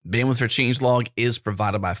Bandwidth for Changelog is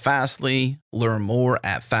provided by Fastly. Learn more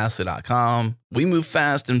at fastly.com. We move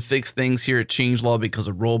fast and fix things here at Changelog because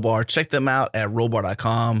of Rollbar. Check them out at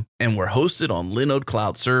rollbar.com. And we're hosted on Linode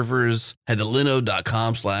Cloud servers. Head to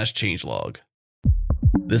linode.com/changelog.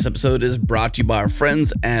 This episode is brought to you by our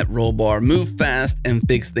friends at Rollbar. Move fast and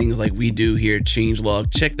fix things like we do here at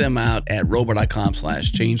Changelog. Check them out at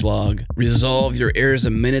rollbar.com/changelog. Resolve your errors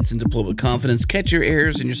in minutes and deploy with confidence. Catch your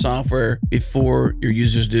errors in your software before your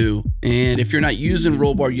users do. And if you're not using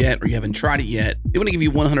Rollbar yet or you haven't tried it yet, they want to give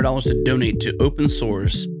you $100 to donate to open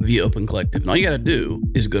source via Open Collective. And all you got to do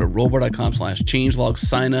is go to rollbar.com/changelog,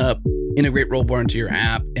 sign up, integrate Rollbar into your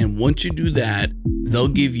app. And once you do that, they'll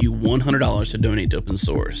give you $100 to donate to open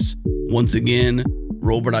source. Once again,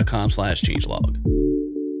 rollbar.com/changelog.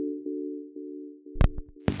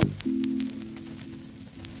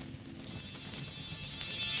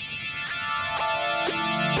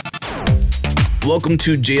 Welcome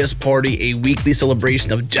to JS Party, a weekly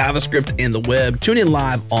celebration of JavaScript and the web. Tune in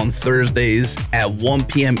live on Thursdays at 1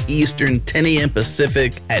 p.m. Eastern, 10 a.m.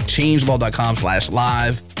 Pacific at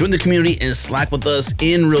changelog.com/live. Join the community and Slack with us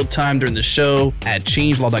in real time during the show at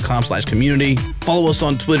changelog.com/community. Follow us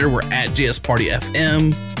on Twitter. We're at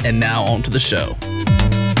JSPartyFM. And now on to the show.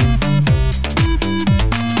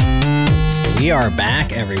 We are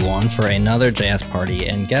back, everyone, for another JS Party.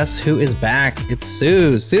 And guess who is back? It's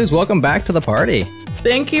Suze. Suze, welcome back to the party.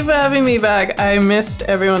 Thank you for having me back. I missed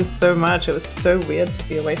everyone so much. It was so weird to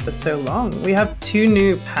be away for so long. We have 2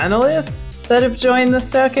 new panelists that have joined the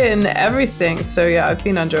circuit and everything. So yeah, I've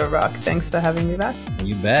been under a rock. Thanks for having me back.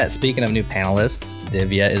 You bet. Speaking of new panelists,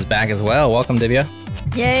 Divya is back as well. Welcome, Divya.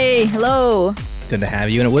 Yay. Hello. Good to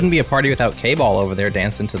have you. And it wouldn't be a party without K-Ball over there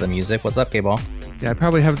dancing to the music. What's up, K-Ball? Yeah, I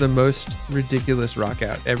probably have the most ridiculous rock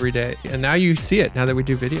out every day. And now you see it, now that we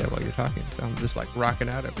do video while you're talking. So I'm just like rocking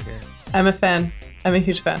out over here. I'm a fan. I'm a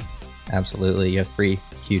huge fan. Absolutely. You have 3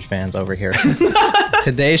 huge fans over here.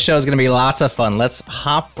 Today's show is going to be lots of fun. Let's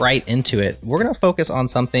hop right into it. We're going to focus on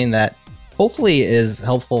something that hopefully is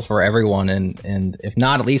helpful for everyone. And if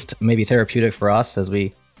not, at least maybe therapeutic for us as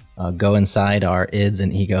we go inside our ids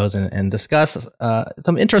and egos and discuss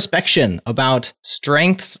some introspection about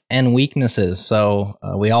strengths and weaknesses. So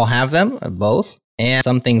we all have them, both. And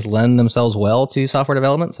some things lend themselves well to software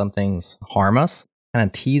development. Some things harm us. Kind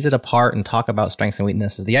of tease it apart and talk about strengths and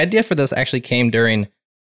weaknesses. The idea for this actually came during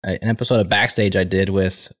an episode of Backstage I did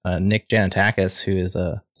with Nick Janatakis, who is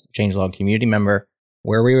a Changelog community member,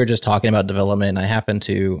 where we were just talking about development. And I happened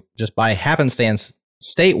to, just by happenstance,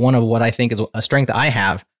 state one of what I think is a strength I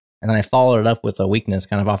have. And then I followed it up with a weakness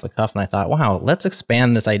kind of off the cuff. And I thought, wow, let's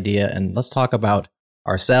expand this idea and let's talk about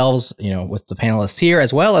ourselves, with the panelists here,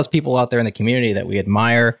 as well as people out there in the community that we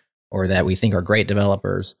admire or that we think are great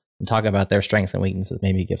developers, and talk about their strengths and weaknesses,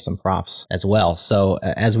 maybe give some props as well. So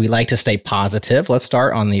as we like to stay positive, let's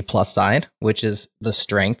start on the plus side, which is the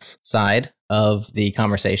strengths side of the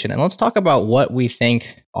conversation. And let's talk about what we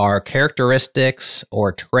think are characteristics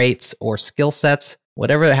or traits or skill sets,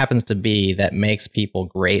 whatever it happens to be, that makes people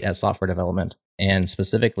great at software development. And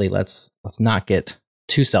specifically, let's not get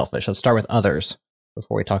too selfish. Let's start with others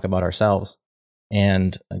before we talk about ourselves,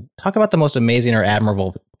 and talk about the most amazing or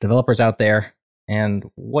admirable developers out there and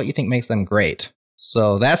what you think makes them great.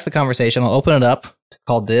 So that's the conversation. I'll open it up to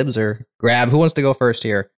call dibs or grab. Who wants to go first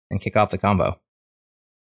here and kick off the combo?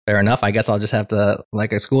 Fair enough. I guess I'll just have to,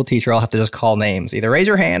 like a school teacher, I'll have to just call names. Either raise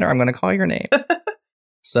your hand or I'm going to call your name.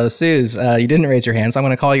 So Suze, you didn't raise your hand, so I'm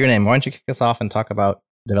going to call your name. Why don't you kick us off and talk about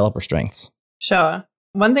developer strengths? Sure.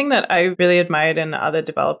 One thing that I really admired in other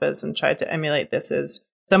developers and tried to emulate this is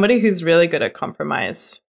somebody who's really good at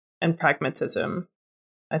compromise and pragmatism.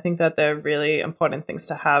 I think that they're really important things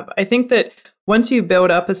to have. I think that once you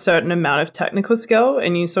build up a certain amount of technical skill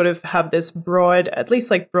and you sort of have this broad, at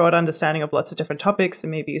least like broad understanding of lots of different topics,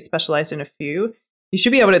 and maybe you specialize in a few, you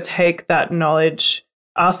should be able to take that knowledge,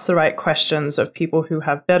 ask the right questions of people who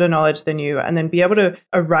have better knowledge than you, and then be able to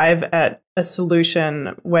arrive at a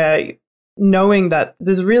solution where, knowing that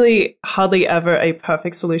there's really hardly ever a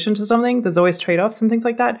perfect solution to something, there's always trade-offs and things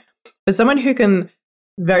like that. But someone who can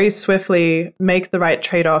very swiftly make the right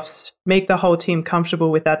trade-offs, make the whole team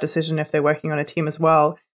comfortable with that decision if they're working on a team as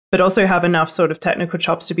well, but also have enough sort of technical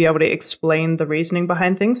chops to be able to explain the reasoning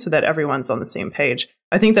behind things so that everyone's on the same page.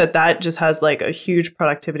 I think that that just has like a huge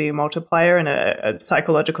productivity multiplier and a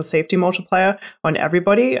psychological safety multiplier on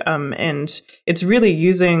everybody. And it's really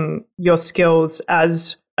using your skills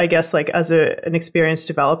as, I guess, like as an experienced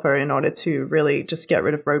developer in order to really just get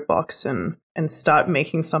rid of roadblocks and start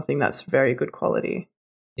making something that's very good quality.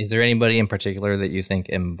 Is there anybody in particular that you think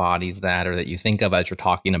embodies that, or that you think of as you're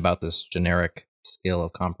talking about this generic skill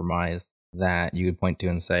of compromise? that you could point to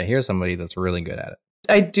and say, here's somebody that's really good at it?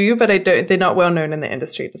 I do, but I don't. They're not well known in the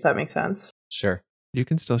industry. Does that make sense? Sure. You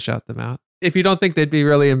can still shout them out if you don't think they'd be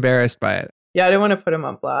really embarrassed by it. Yeah, I don't want to put them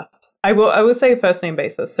on blast. I will say first name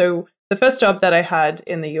basis. So the first job that I had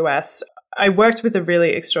in the US, I worked with a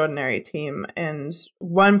really extraordinary team. And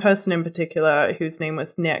one person in particular, whose name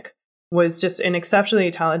was Nick, was just an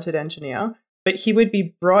exceptionally talented engineer. But he would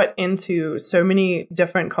be brought into so many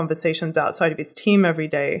different conversations outside of his team every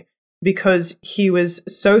day because he was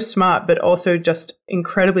so smart, but also just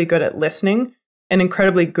incredibly good at listening and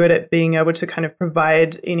incredibly good at being able to kind of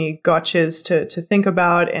provide any gotchas to think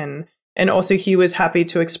about. And also he was happy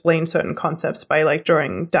to explain certain concepts by like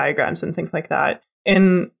drawing diagrams and things like that.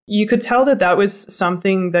 And you could tell that that was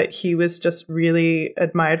something that he was just really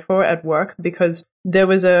admired for at work, because there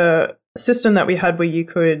was a system that we had where you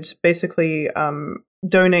could basically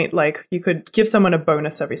donate, like you could give someone a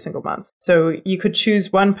bonus every single month. So you could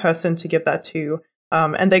choose one person to give that to,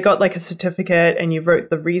 and they got like a certificate, and you wrote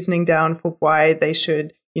the reasoning down for why they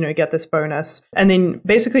should, get this bonus. And then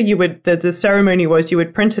basically you would, the ceremony was you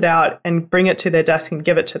would print it out and bring it to their desk and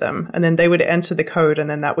give it to them. And then they would enter the code, and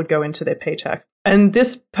then that would go into their paycheck. And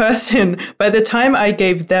this person, by the time I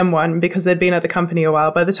gave them one, because they'd been at the company a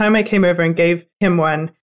while, by the time I came over and gave him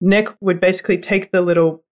one, Nick would basically take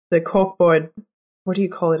the corkboard, what do you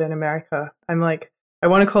call it in America? I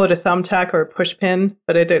want to call it a thumbtack or a push pin,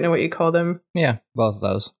 but I don't know what you call them. Yeah, both of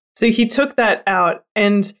those. So he took that out,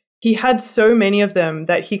 and he had so many of them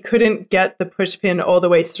that he couldn't get the push pin all the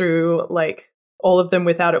way through, like all of them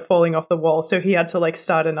without it falling off the wall. So he had to like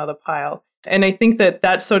start another pile. And I think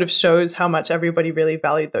that sort of shows how much everybody really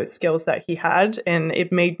valued those skills that he had. And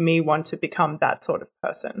it made me want to become that sort of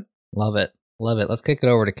person. Love it. Love it. Let's kick it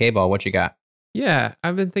over to K-Ball. What you got? Yeah,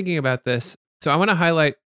 I've been thinking about this. So I want to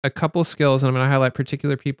highlight a couple skills, and I'm going to highlight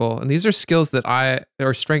particular people. And these are skills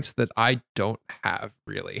or strengths that I don't have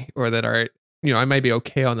really, or that are, I might be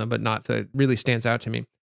okay on them, but not, so it really stands out to me.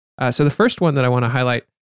 So the first one that I want to highlight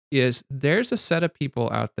is there's a set of people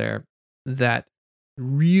out there that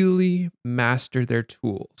really master their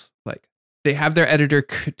tools. Like they have their editor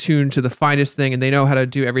tuned to the finest thing, and they know how to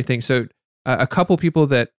do everything. So a couple people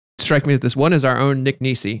that strike me as this, one is our own Nick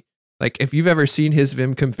Nisi. Like if you've ever seen his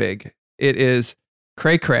Vim config, it is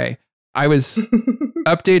cray. I was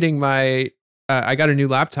updating my, I got a new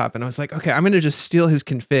laptop, and I was like, okay, I'm going to just steal his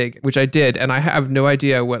config, which I did. And I have no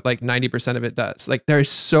idea what like 90% of it does. Like there's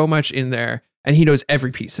so much in there, and he knows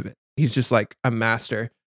every piece of it. He's just like a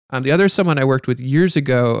master. The other is someone I worked with years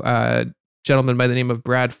ago, a gentleman by the name of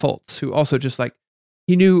Brad Foltz, who also just like,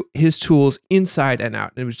 he knew his tools inside and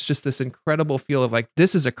out. And it was just this incredible feel of like,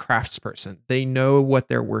 this is a craftsperson. They know what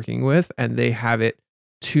they're working with, and they have it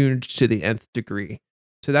tuned to the nth degree.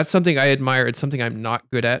 So that's something I admire. It's something I'm not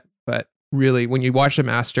good at, but really when you watch a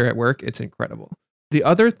master at work, it's incredible. The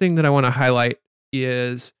other thing that I want to highlight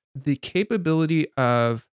is the capability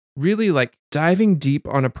of really like diving deep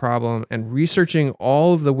on a problem and researching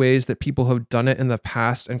all of the ways that people have done it in the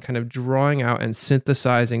past, and kind of drawing out and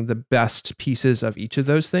synthesizing the best pieces of each of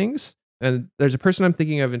those things. And there's a person I'm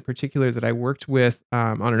thinking of in particular that I worked with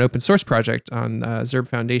on an open source project on Zurb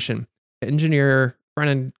Foundation, engineer,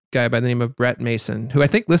 front-end guy by the name of Brett Mason, who I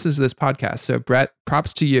think listens to this podcast. So Brett,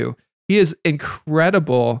 props to you. He is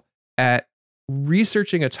incredible at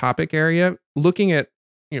researching a topic area, looking at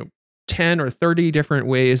 10 or 30 different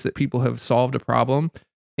ways that people have solved a problem,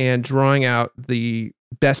 and drawing out the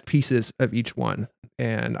best pieces of each one.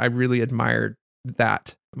 And I really admired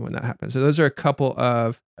that when that happened. So those are a couple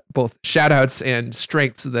of both shout outs and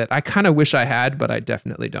strengths that I kind of wish I had, but I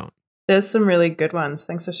definitely don't. There's some really good ones.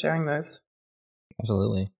 Thanks for sharing those.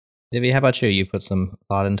 Absolutely. Divya, how about you? You put some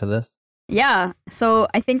thought into this? Yeah. So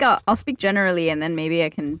I think I'll speak generally, and then maybe I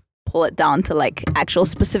can pull it down to like actual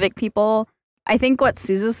specific people. I think what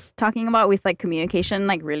Suzu's talking about with like communication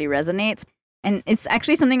like really resonates. And it's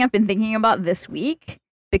actually something I've been thinking about this week,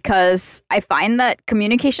 because I find that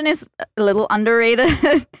communication is a little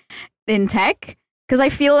underrated in tech, because I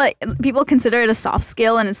feel like people consider it a soft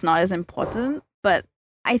skill and it's not as important. But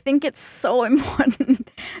I think it's so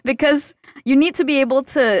important because you need to be able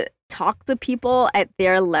to talk to people at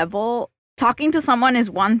their level. Talking to someone is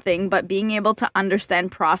one thing, but being able to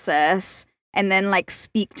understand process and then like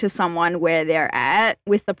speak to someone where they're at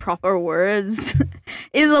with the proper words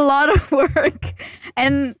is a lot of work.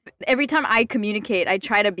 And every time I communicate, I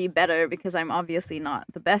try to be better, because I'm obviously not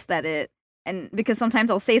the best at it. And because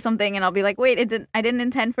sometimes I'll say something and I'll be like, wait, I didn't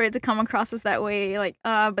intend for it to come across as that way. Like,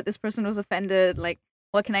 but this person was offended. Like,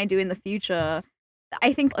 what can I do in the future?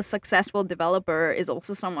 I think a successful developer is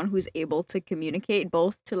also someone who's able to communicate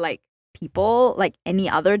both to like people, like any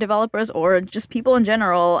other developers or just people in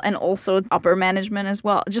general, and also upper management as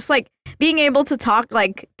well. Just like being able to talk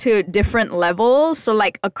like to different levels, so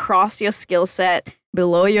like across your skill set,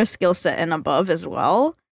 below your skill set, and above as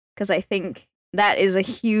well. Because I think that is a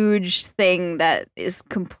huge thing that is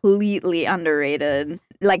completely underrated.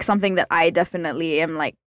 Like something that I definitely am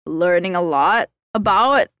like learning a lot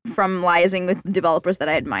about from liaising with developers that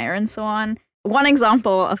I admire and so on. One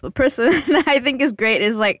example of a person that I think is great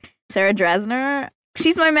is like Sarah Drasner.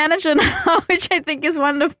 She's my manager now, which I think is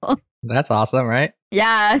wonderful. That's awesome, right?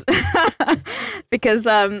 Yeah, because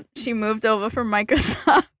she moved over from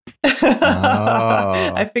Microsoft.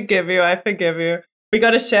 I forgive you. We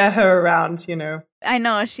got to share her around, I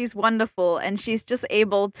know, she's wonderful, and she's just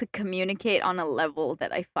able to communicate on a level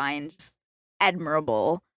that I find just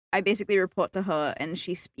admirable. I basically report to her, and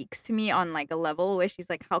she speaks to me on like a level where she's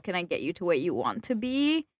like, how can I get you to where you want to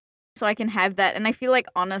be? So I can have that, and I feel like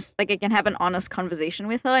I can have an honest conversation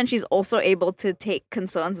with her, and she's also able to take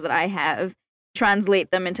concerns that I have,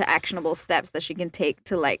 translate them into actionable steps that she can take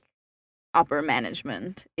to like upper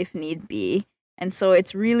management if need be. And so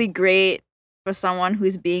it's really great for someone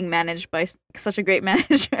who's being managed by such a great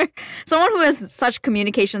manager, someone who has such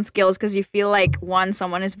communication skills, because you feel like, one,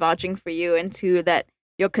 someone is vouching for you, and two, that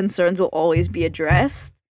your concerns will always be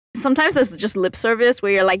addressed. Sometimes there's just lip service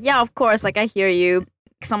where you're like, yeah, of course, like I hear you.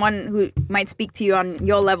 Someone who might speak to you on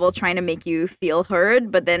your level trying to make you feel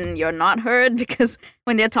heard, but then you're not heard, because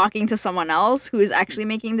when they're talking to someone else who is actually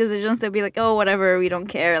making decisions, they'll be like, oh, whatever, we don't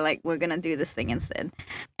care, like we're gonna do this thing instead.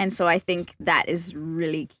 And so I think that is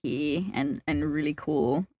really key and really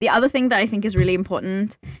cool. The other thing that I think is really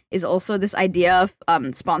important is also this idea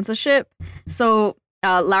of sponsorship. So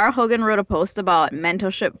Lara Hogan wrote a post about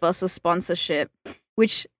mentorship versus sponsorship,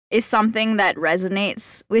 which is something that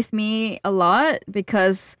resonates with me a lot,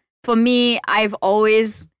 because for me, I've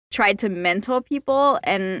always tried to mentor people,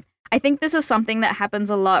 and I think this is something that happens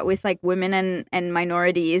a lot with like women and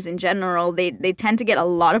minorities in general. They tend to get a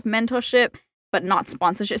lot of mentorship, but not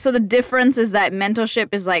sponsorship. So the difference is that mentorship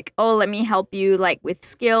is like, oh, let me help you like with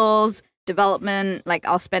skills, development, like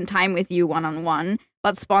I'll spend time with you one-on-one.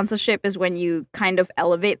 But sponsorship is when you kind of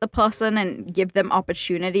elevate the person and give them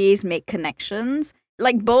opportunities, make connections.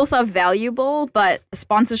 Like both are valuable, but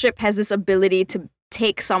sponsorship has this ability to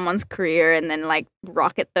take someone's career and then like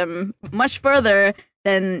rocket them much further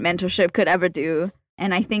than mentorship could ever do.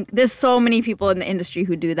 And I think there's so many people in the industry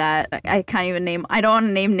who do that. I can't even name, I don't want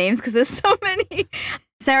to name names because there's so many.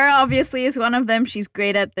 Sarah obviously is one of them. She's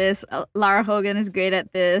great at this. Lara Hogan is great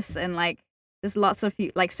at this. And like there's lots of,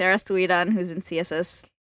 like Sarah Suidan, who's in CSS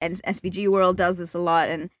and SVG world, does this a lot,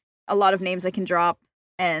 and a lot of names I can drop.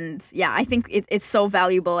 And yeah, I think it's so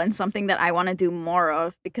valuable and something that I want to do more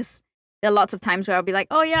of, because there are lots of times where I'll be like,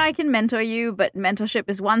 oh yeah, I can mentor you, but mentorship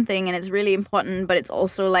is one thing and it's really important, but it's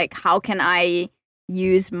also like, how can I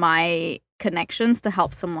use my connections to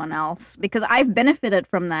help someone else? Because I've benefited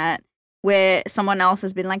from that, where someone else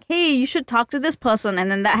has been like, hey, you should talk to this person.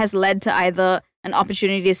 And then that has led to either an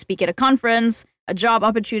opportunity to speak at a conference, a job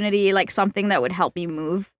opportunity, like something that would help me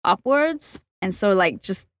move upwards. And so like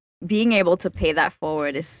just being able to pay that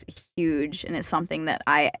forward is huge, and it's something that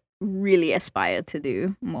I really aspire to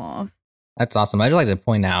do more of. That's awesome. I'd like to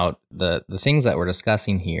point out the things that we're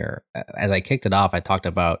discussing here. As I kicked it off, I talked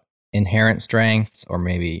about inherent strengths, or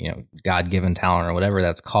maybe God-given talent, or whatever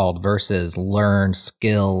that's called, versus learned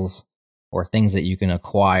skills or things that you can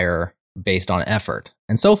acquire based on effort.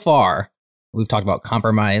 And so far, we've talked about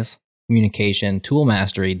compromise, communication, tool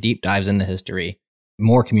mastery, deep dives into history,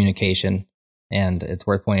 more communication. And it's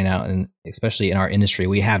worth pointing out, and especially in our industry,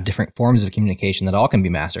 we have different forms of communication that all can be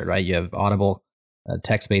mastered, right? You have audible,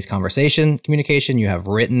 text-based conversation communication. You have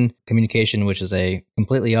written communication, which is a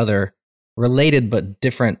completely other related but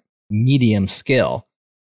different medium skill.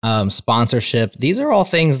 Sponsorship. These are all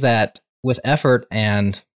things that with effort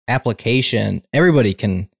and application, everybody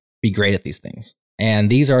can be great at these things. And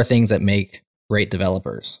these are things that make great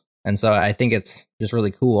developers. And so I think it's just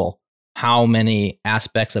really cool how many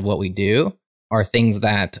aspects of what we do are things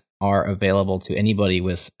that are available to anybody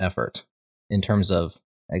with effort, in terms of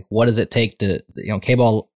like, what does it take to,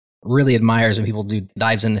 K-Ball really admires when people do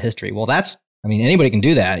dives into history. Well, anybody can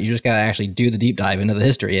do that. You just got to actually do the deep dive into the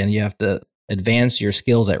history, and you have to advance your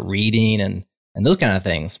skills at reading and those kind of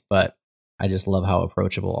things. But I just love how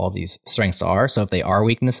approachable all these strengths are. So if they are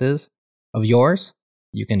weaknesses of yours,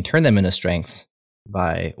 you can turn them into strengths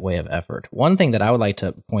by way of effort. One thing that I would like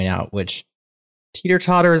to point out, which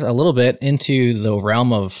teeter-totters a little bit into the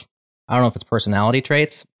realm of, I don't know if it's personality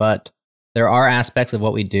traits, but there are aspects of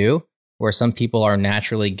what we do where some people are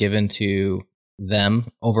naturally given to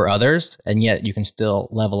them over others, and yet you can still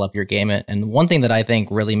level up your game. And one thing that I think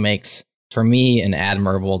really makes, for me, an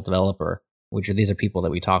admirable developer, which these are people that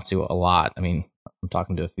we talk to a lot. I mean, I'm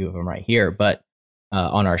talking to a few of them right here, but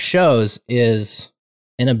on our shows, is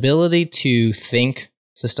an ability to think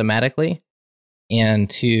systematically and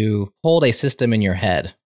to hold a system in your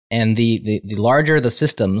head. And the larger the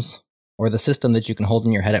systems, or the system that you can hold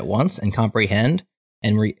in your head at once and comprehend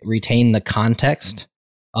and retain the context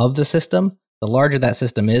of the system, the larger that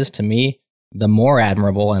system is, to me, the more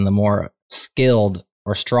admirable and the more skilled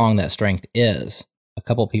or strong that strength is. A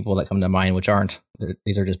couple people that come to mind, which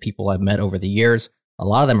these are just people I've met over the years. A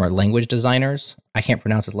lot of them are language designers. I can't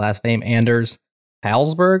pronounce his last name, Anders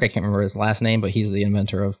Hallsberg. I can't remember his last name, but he's the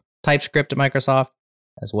inventor of TypeScript at Microsoft,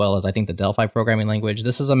 as well as, I think, the Delphi programming language.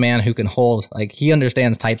 This is a man who can hold, he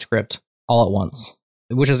understands TypeScript all at once,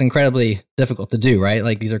 which is incredibly difficult to do,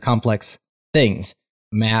 right? These are complex things.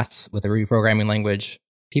 Maths with a reprogramming language.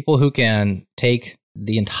 People who can take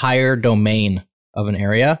the entire domain of an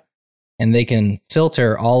area and they can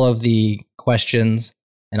filter all of the questions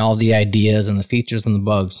and all the ideas and the features and the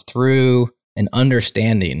bugs through an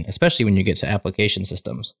understanding, especially when you get to application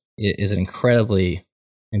systems. It is an incredibly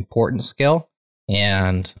important skill,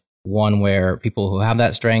 and one where people who have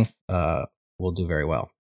that strength will do very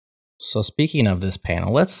well. So speaking of this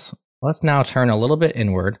panel, let's now turn a little bit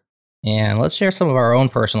inward and let's share some of our own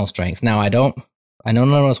personal strengths. Now, I know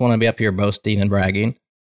none of us want to be up here boasting and bragging,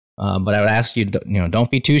 but I would ask you, don't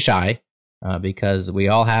be too shy, because we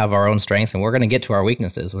all have our own strengths, and we're going to get to our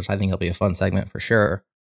weaknesses, which I think will be a fun segment for sure.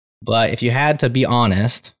 But if you had to be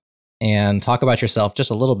honest and talk about yourself just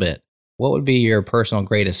a little bit, what would be your personal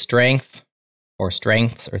greatest strength or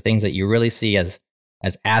strengths or things that you really see as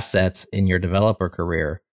assets in your developer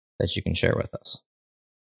career that you can share with us?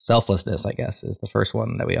 Selflessness, I guess, is the first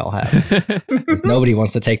one that we all have. Because nobody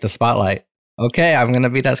wants to take the spotlight. Okay, I'm going to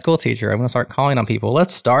be that school teacher. I'm going to start calling on people.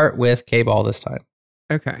 Let's start with K-Ball this time.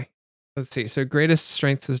 Okay, let's see. So greatest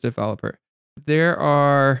strengths as developer. There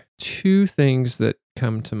are two things that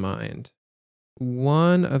come to mind.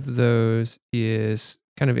 One of those is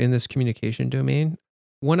kind of in this communication domain.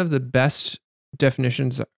 One of the best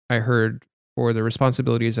definitions I heard for the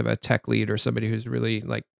responsibilities of a tech lead or somebody who's really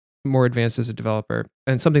more advanced as a developer,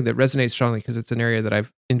 and something that resonates strongly because it's an area that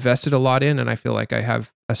I've invested a lot in and I feel like I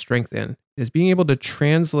have a strength in, is being able to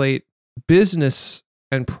translate business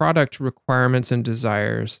and product requirements and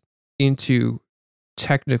desires into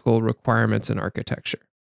technical requirements and architecture.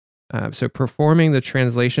 So performing the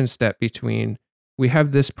translation step between, we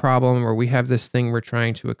have this problem or we have this thing we're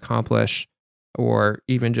trying to accomplish, or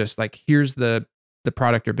even just here's the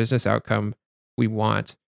product or business outcome we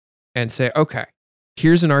want, and say, okay,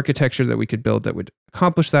 here's an architecture that we could build that would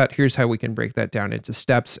accomplish that. Here's how we can break that down into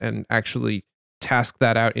steps and actually task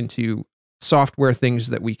that out into software things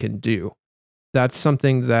that we can do. That's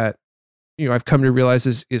something that I've come to realize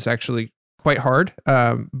is actually quite hard,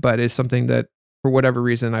 but is something that for whatever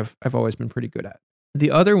reason I've always been pretty good at.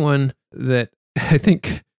 The other one that I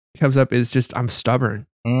think comes up is just I'm stubborn.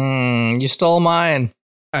 You stole mine.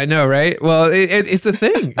 I know, right? Well, it's a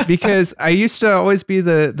thing because I used to always be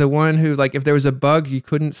the one who, if there was a bug you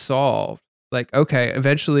couldn't solve, okay,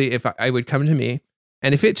 eventually if I would come to me,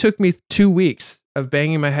 and if it took me 2 weeks of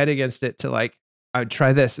banging my head against it to I would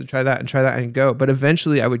try this and try that and try that and go, but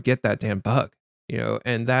eventually I would get that damn bug,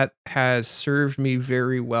 and that has served me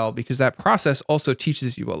very well because that process also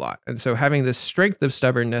teaches you a lot. And so having this strength of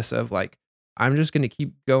stubbornness of I'm just going to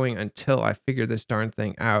keep going until I figure this darn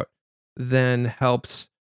thing out, then helps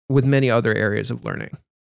with many other areas of learning.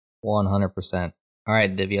 100%. All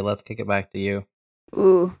right, Divya, let's kick it back to you.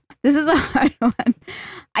 Ooh, this is a hard one.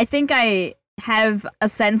 I think I have a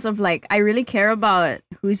sense of I really care about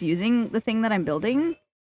who's using the thing that I'm building,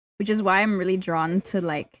 which is why I'm really drawn to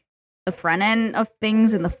the front end of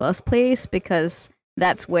things in the first place, because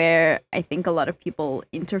that's where I think a lot of people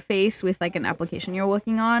interface with an application you're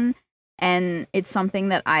working on. And it's something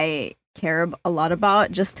that I care a lot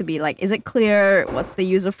about, just to be is it clear? What's the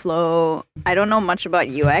user flow? I don't know much about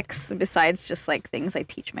UX besides just things I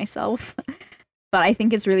teach myself. But I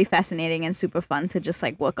think it's really fascinating and super fun to just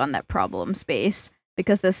work on that problem space,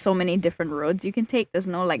 because there's so many different roads you can take. There's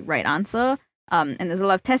no right answer. And there's a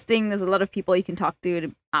lot of testing. There's a lot of people you can talk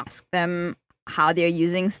to ask them how they're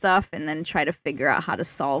using stuff and then try to figure out how to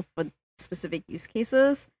solve for specific use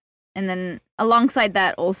cases. And then alongside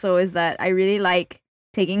that also is that I really like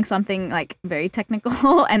taking something very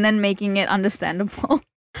technical and then making it understandable.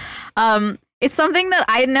 It's something that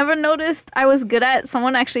I never noticed I was good at.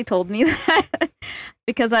 Someone actually told me that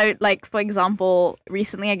because I, like, for example,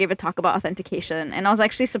 recently I gave a talk about authentication, and I was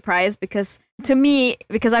actually surprised because to me,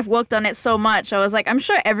 because I've worked on it so much, I was like, I'm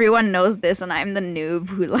sure everyone knows this, and I'm the noob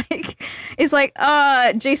who like is like,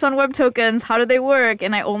 JSON Web Tokens, how do they work?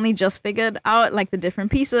 And I only just figured out like the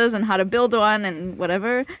different pieces and how to build one and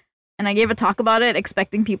whatever. And I gave a talk about it,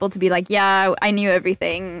 expecting people to be like, yeah, I knew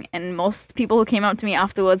everything. And most people who came up to me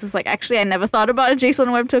afterwards was like, actually, I never thought about a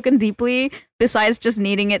JSON Web Token deeply, besides just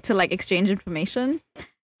needing it to like exchange information.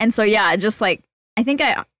 And so, yeah, just like, I think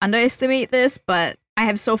I underestimate this, but I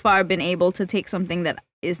have so far been able to take something that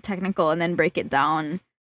is technical and then break it down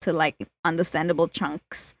to like understandable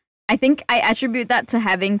chunks. I think I attribute that to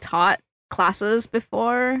having taught classes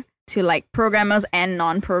before to like programmers and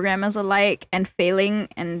non-programmers alike, and failing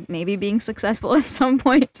and maybe being successful at some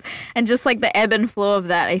points. And just like the ebb and flow of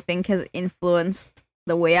that, I think has influenced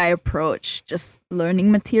the way I approach just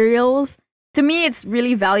learning materials. To me, it's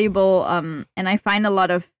really valuable, and I find a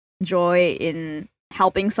lot of joy in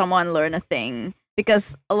helping someone learn a thing,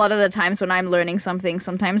 because a lot of the times when I'm learning something,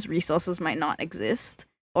 sometimes resources might not exist,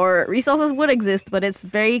 or resources would exist, but it's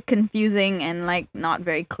very confusing and like not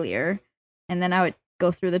very clear. And then I would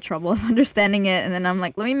go through the trouble of understanding it, and then I'm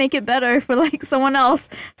like, let me make it better for like someone else,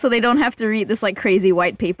 so they don't have to read this like crazy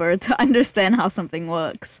white paper to understand how something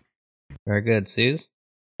works. Very good. Suze?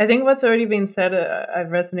 I think what's already been said, I've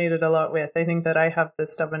resonated a lot with. I think that I have the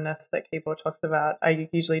stubbornness that Gabor talks about. I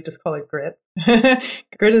usually just call it grit.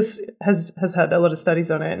 Grit has had a lot of studies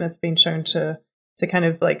on it, and it's been shown to kind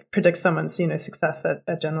of like predict someone's success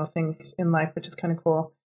at general things in life, which is kind of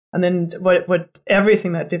cool. And then what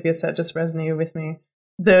everything that Divya said just resonated with me.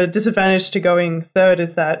 The disadvantage to going third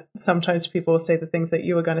is that sometimes people say the things that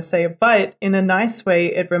you were going to say, but in a nice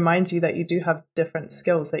way, it reminds you that you do have different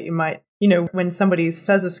skills that you might, when somebody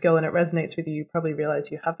says a skill and it resonates with you, you probably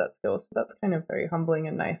realize you have that skill. So that's kind of very humbling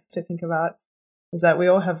and nice to think about, is that we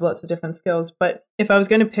all have lots of different skills. But if I was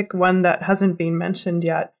going to pick one that hasn't been mentioned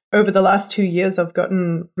yet, over the last 2 years, I've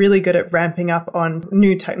gotten really good at ramping up on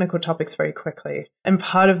new technical topics very quickly. And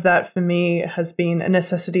part of that for me has been a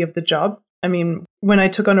necessity of the job. I mean, when I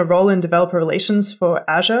took on a role in developer relations for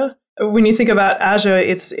Azure, when you think about Azure,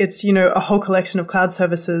 it's a whole collection of cloud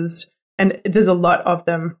services, and there's a lot of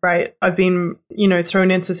them, right? I've been, thrown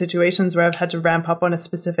into situations where I've had to ramp up on a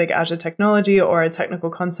specific Azure technology or a technical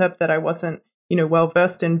concept that I wasn't, well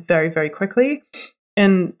versed in very, very quickly.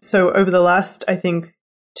 And so over the last, I think,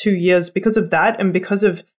 2 years, because of that, and because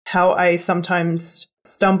of how I sometimes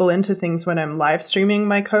stumble into things when I'm live streaming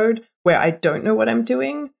my code where I don't know what I'm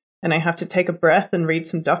doing, and I have to take a breath and read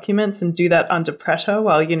some documents and do that under pressure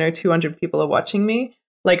while, 200 people are watching me.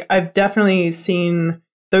 Like, I've definitely seen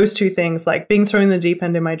those two things, like being thrown in the deep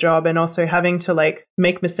end in my job and also having to like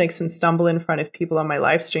make mistakes and stumble in front of people on my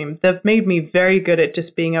live stream. They've made me very good at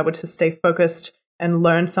just being able to stay focused and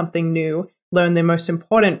learn something new, learn the most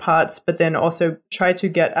important parts, but then also try to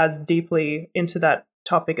get as deeply into that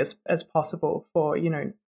topic as possible for,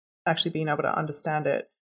 actually being able to understand it.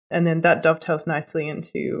 And then that dovetails nicely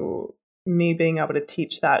into me being able to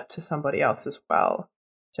teach that to somebody else as well.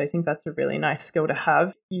 So I think that's a really nice skill to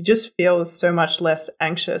have. You just feel so much less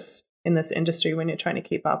anxious in this industry when you're trying to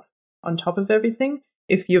keep up on top of everything,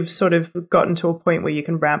 if you've sort of gotten to a point where you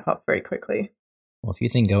can ramp up very quickly. Well, if you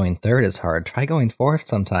think going third is hard, try going fourth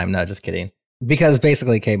sometime. No, just kidding. Because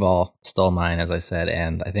basically K-Ball stole mine, as I said,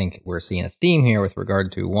 and I think we're seeing a theme here with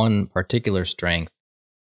regard to one particular strength,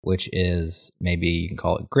 which is, maybe you can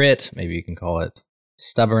call it grit, maybe you can call it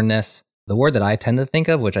stubbornness. The word that I tend to think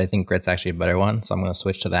of, which I think grit's actually a better one, so I'm going to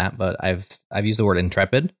switch to that, but I've used the word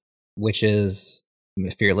intrepid, which is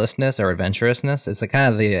fearlessness or adventurousness. It's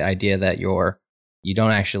kind of the idea that you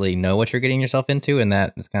don't actually know what you're getting yourself into, and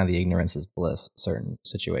that it's kind of the ignorance is bliss certain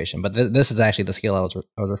situation. But this is actually the skill I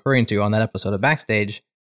was referring to on that episode of Backstage,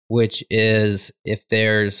 which is, if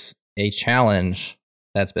there's a challenge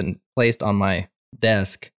that's been placed on my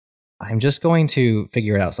desk, I'm just going to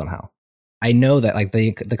figure it out somehow. I know that, like,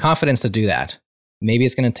 the confidence to do that. Maybe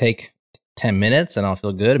it's going to take 10 minutes and I'll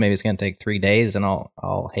feel good. Maybe it's going to take 3 days and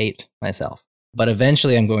I'll hate myself. But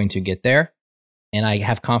eventually I'm going to get there, and I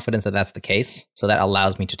have confidence that that's the case. So that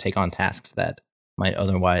allows me to take on tasks that might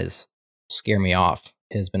otherwise scare me off.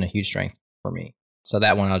 It has been a huge strength for me. So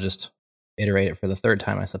that one, I'll just iterate it for the third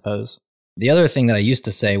time, I suppose. The other thing that I used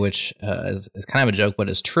to say, which is kind of a joke, but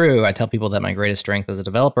is true, I tell people that my greatest strength as a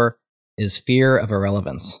developer is fear of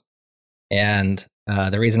irrelevance. And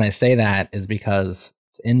the reason I say that is because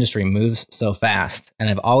this industry moves so fast. And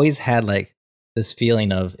I've always had like this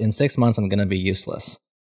feeling of, in 6 months, I'm going to be useless.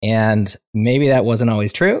 And maybe that wasn't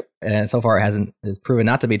always true. And so far it's proven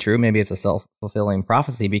not to be true. Maybe it's a self-fulfilling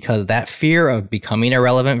prophecy, because that fear of becoming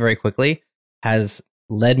irrelevant very quickly has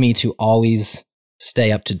led me to always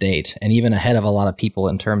stay up to date and even ahead of a lot of people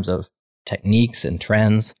in terms of techniques and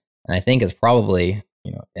trends. And I think it's probably,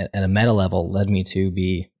 at a meta level led me to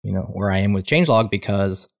be, where I am with changelog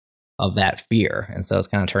because of that fear. And so it's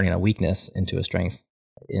kind of turning a weakness into a strength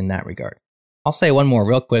in that regard. I'll say one more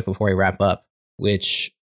real quick before we wrap up,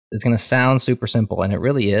 which is going to sound super simple, and it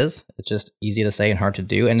really is. It's just easy to say and hard to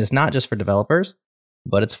do. And it's not just for developers,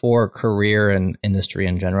 but it's for career and industry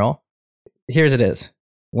in general. Here's it is.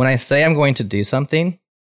 When I say I'm going to do something,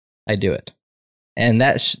 I do it. And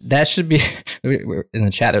that should be, in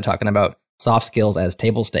the chat, they're talking about soft skills as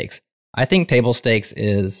table stakes. I think table stakes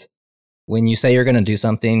is when you say you're going to do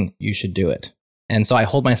something, you should do it. And so I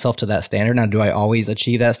hold myself to that standard. Now, do I always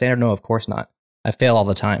achieve that standard? No, of course not. I fail all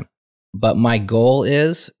the time. But my goal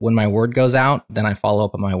is when my word goes out, then I follow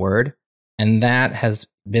up on my word. And that has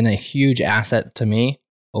been a huge asset to me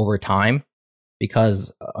over time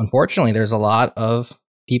because unfortunately, there's a lot of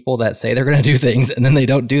people that say they're going to do things and then they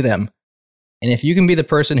don't do them. And if you can be the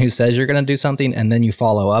person who says you're going to do something and then you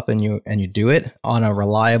follow up and you do it on a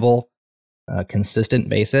reliable, consistent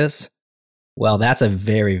basis, well, that's a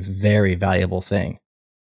very, very valuable thing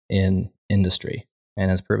in industry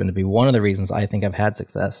and has proven to be one of the reasons I think I've had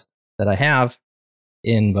success that I have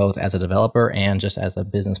in both as a developer and just as a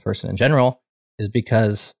business person in general is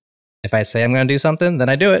because if I say I'm going to do something, then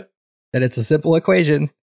I do it. That it's a simple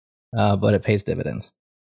equation, but it pays dividends.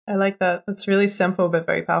 I like that. It's really simple, but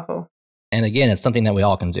very powerful. And again, it's something that we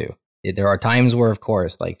all can do. There are times where, of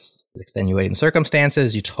course, like extenuating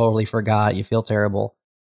circumstances, you totally forgot, you feel terrible.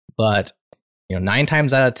 But 9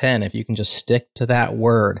 times out of 10, if you can just stick to that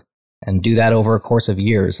word and do that over a course of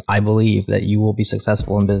years, I believe that you will be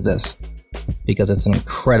successful in business because it's an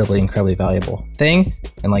incredibly, incredibly valuable thing.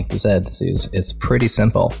 And like you said, Suze, it's pretty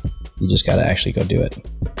simple. You just got to actually go do it.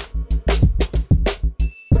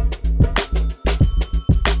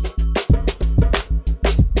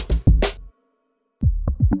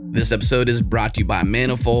 This episode is brought to you by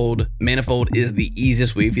Manifold. Manifold is the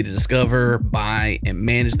easiest way for you to discover, buy, and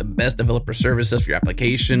manage the best developer services for your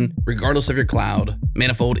application, regardless of your cloud.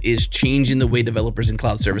 Manifold is changing the way developers and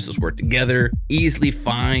cloud services work together, easily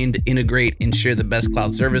find, integrate, and share the best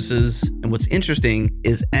cloud services. And what's interesting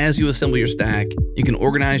is as you assemble your stack, you can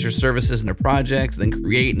organize your services into projects, then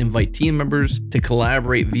create and invite team members to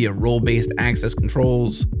collaborate via role-based access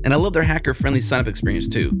controls. And I love their hacker-friendly signup experience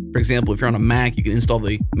too. For example, if you're on a Mac, you can install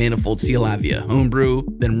the Manifold CLI via Homebrew,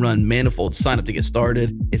 then run Manifold signup to get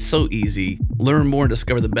started. It's so easy. Learn more and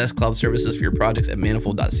discover the best cloud services for your projects at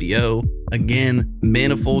manifold.co. Again,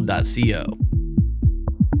 manifold.co.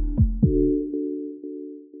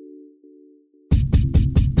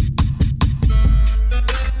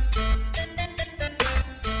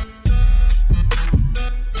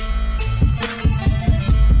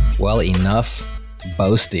 Well, enough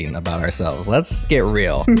boasting about ourselves. Let's get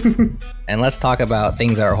real and let's talk about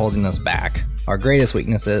things that are holding us back. Our greatest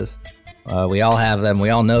weaknesses. We all have them.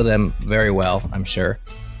 We all know them very well, I'm sure.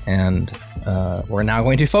 And we're now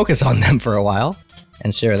going to focus on them for a while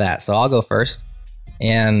and share that. So I'll go first.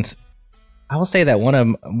 And I will say that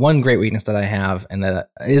one great weakness that I have, and that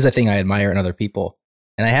is a thing I admire in other people,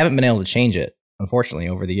 and I haven't been able to change it, unfortunately,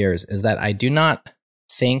 over the years, is that I do not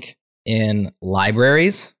think in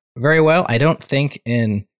libraries very well. I don't think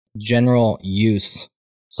in general use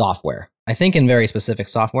software. I think in very specific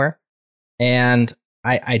software. And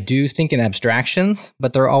I do think in abstractions,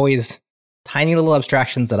 but they're always tiny little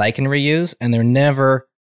abstractions that I can reuse, and they're never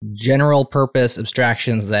general purpose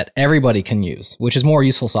abstractions that everybody can use, which is more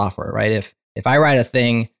useful software, right? If I write a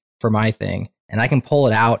thing for my thing and I can pull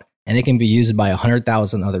it out and it can be used by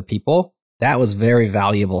 100,000 other people, that was very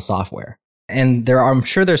valuable software. And I'm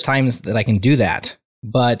sure there's times that I can do that,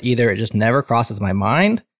 but either it just never crosses my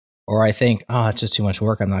mind, or I think, oh, it's just too much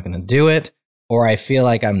work, I'm not going to do it, or I feel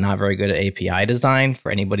like I'm not very good at API design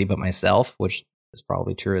for anybody but myself, which is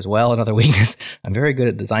probably true as well. Another weakness, I'm very good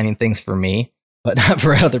at designing things for me, but not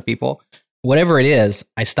for other people. Whatever it is,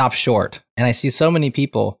 I stop short. And I see so many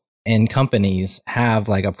people in companies have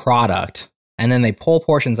like a product, and then they pull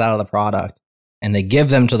portions out of the product and they give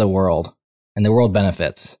them to the world, and the world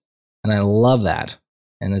benefits. And I love that.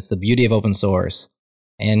 And it's the beauty of open source.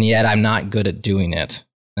 And yet I'm not good at doing it.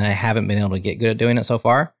 And I haven't been able to get good at doing it so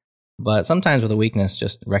far. But sometimes with a weakness,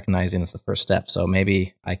 just recognizing it's the first step. So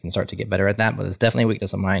maybe I can start to get better at that. But it's definitely a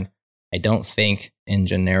weakness of mine. I don't think in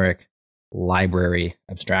generic library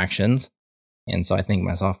abstractions. And so I think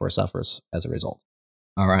my software suffers as a result.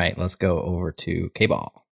 All right, let's go over to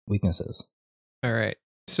K-Ball. Weaknesses. All right.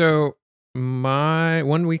 So my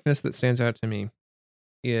one weakness that stands out to me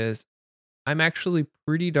is I'm actually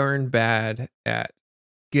pretty darn bad at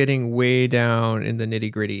getting way down in the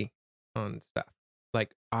nitty gritty on stuff.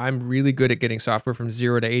 Like I'm really good at getting software from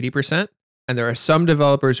 0 to 80%. And there are some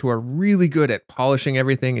developers who are really good at polishing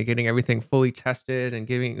everything and getting everything fully tested and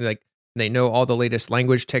giving like they know all the latest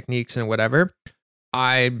language techniques and whatever.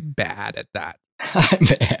 I'm bad at that. I'm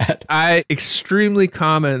bad. I extremely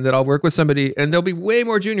common that I'll work with somebody and they'll be way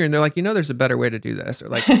more junior and they're like, there's a better way to do this. Or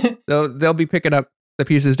like they'll be picking up the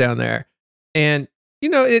pieces down there. And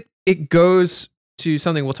it goes to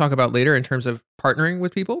something we'll talk about later in terms of partnering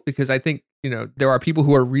with people, because I think, there are people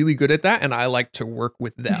who are really good at that and I like to work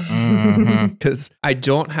with them because I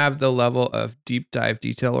don't have the level of deep dive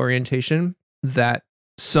detail orientation that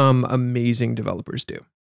some amazing developers do.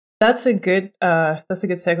 That's a good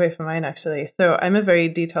segue for mine, actually. So I'm a very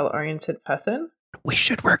detail-oriented person. We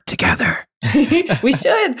should work together. We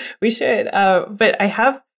should. But I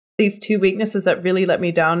have these two weaknesses that really let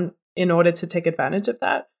me down in order to take advantage of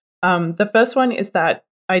that. The first one is that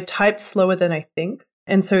I type slower than I think.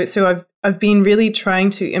 And so I've been really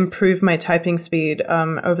trying to improve my typing speed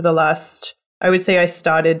over the last, I would say I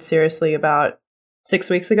started seriously about 6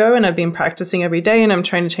 weeks ago, and I've been practicing every day, and I'm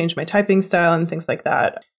trying to change my typing style and things like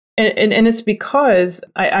that. And it's because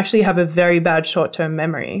I actually have a very bad short-term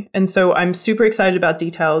memory. And so I'm super excited about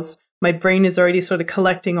details. My brain is already sort of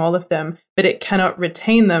collecting all of them, but it cannot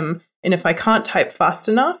retain them. And if I can't type fast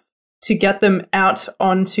enough to get them out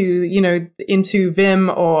onto, into Vim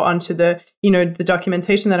or onto the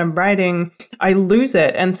documentation that I'm writing, I lose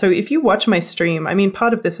it. And so if you watch my stream, I mean,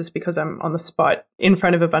 part of this is because I'm on the spot in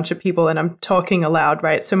front of a bunch of people and I'm talking aloud,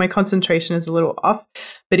 right? So my concentration is a little off,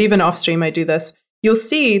 but even off stream, I do this. You'll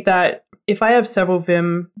see that if I have several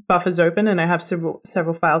Vim buffers open and I have several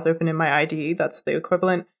files open in my IDE, that's the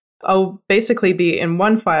equivalent, I'll basically be in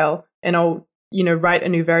one file and I'll write a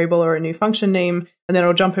new variable or a new function name, and then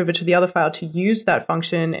I'll jump over to the other file to use that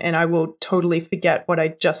function, and I will totally forget what I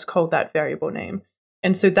just called that variable name.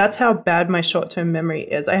 And so that's how bad my short-term memory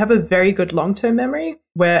is. I have a very good long-term memory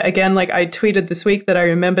where, again, like I tweeted this week that I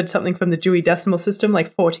remembered something from the Dewey Decimal System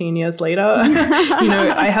like 14 years later.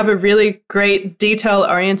 I have a really great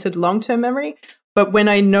detail-oriented long-term memory. But when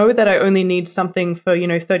I know that I only need something for,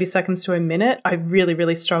 30 seconds to a minute, I really,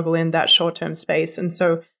 really struggle in that short-term space. And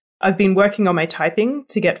so I've been working on my typing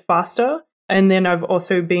to get faster. And then I've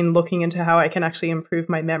also been looking into how I can actually improve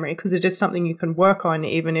my memory, because it is something you can work on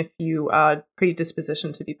even if you are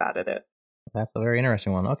predispositioned to be bad at it. That's a very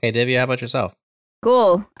interesting one. Okay, Divya, how about yourself?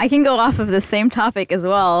 Cool. I can go off of the same topic as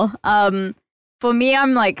well. For me,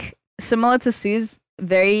 I'm like similar to Sue's,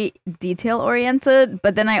 very detail oriented,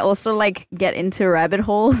 but then I also like get into rabbit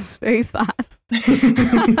holes very fast.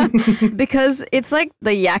 Because it's like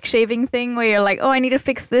the yak shaving thing where you're like, oh, I need to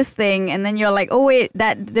fix this thing, and then you're like, oh wait,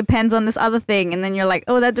 that depends on this other thing, and then you're like,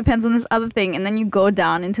 oh, that depends on this other thing, and then you go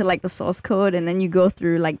down into like the source code, and then you go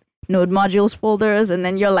through like node modules folders, and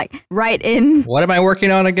then you're like right in, what am I working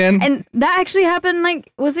on again? And that actually happened,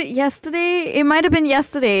 like, was it yesterday? It might have been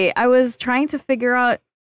yesterday. I was trying to figure out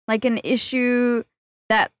like an issue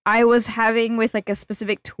that I was having with like a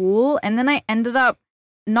specific tool, and then I ended up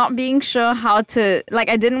not being sure how to, like,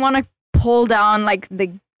 I didn't want to pull down like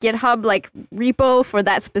the GitHub like repo for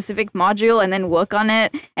that specific module and then work on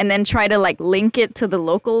it and then try to like link it to the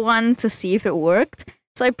local one to see if it worked.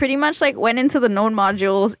 So I pretty much like went into the node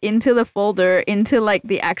modules, into the folder, into like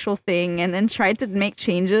the actual thing, and then tried to make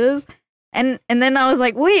changes. And then I was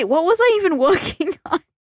like, wait, what was I even working on?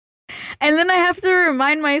 And then I have to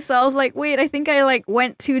remind myself, like, wait, I think I like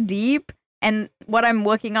went too deep, and what I'm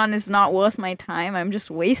working on is not worth my time. I'm just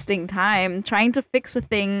wasting time trying to fix a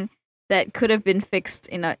thing that could have been fixed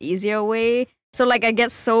in an easier way. So like I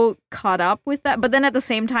get so caught up with that. But then at the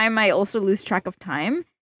same time, I also lose track of time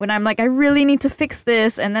when I'm like, I really need to fix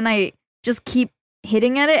this. And then I just keep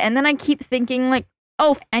hitting at it. And then I keep thinking like,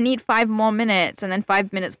 oh, I need 5 more minutes. And then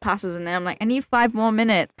 5 minutes passes. And then I'm like, I need 5 more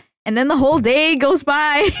minutes. And then the whole day goes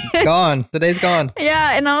by. It's gone. The day's gone.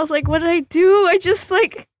 Yeah. And I was like, what did I do? I just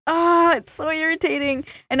like, it's so irritating.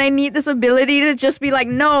 And I need this ability to just be like,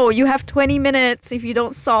 no, you have 20 minutes. If you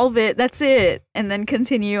don't solve it, that's it. And then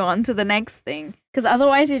continue on to the next thing. Because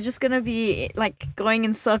otherwise you're just going to be like going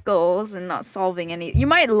in circles and not solving any. You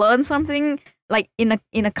might learn something like in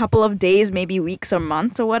a couple of days, maybe weeks or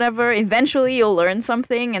months or whatever. Eventually you'll learn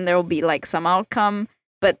something and there will be like some outcome.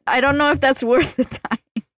 But I don't know if that's worth the time.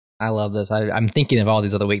 I love this. I'm thinking of all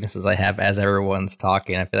these other weaknesses I have as everyone's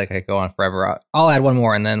talking. I feel like I could go on forever. I'll add one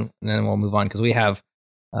more and then we'll move on, because we have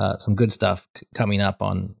some good stuff coming up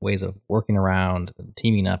on ways of working around,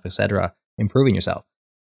 teaming up, etc., improving yourself.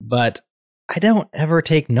 But I don't ever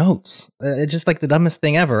take notes. It's just like the dumbest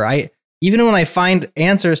thing ever. even when I find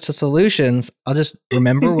answers to solutions, I'll just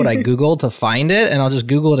remember what I Googled to find it, and I'll just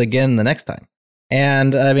Google it again the next time.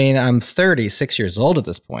 And I mean, I'm 36 years old at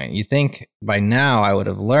this point. You think by now I would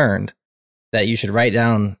have learned that you should write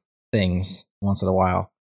down things once in a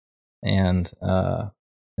while. And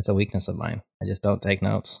it's a weakness of mine. I just don't take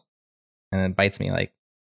notes. And it bites me like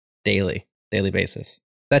daily basis. Is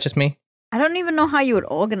that just me? I don't even know how you would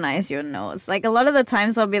organize your notes. Like a lot of the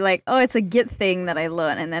times I'll be like, oh, it's a Git thing that I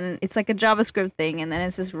learned, and then it's like a JavaScript thing, and then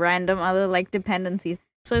it's this random other like dependency.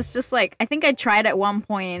 So it's just like, I think I tried at one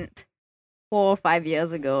point 4 or 5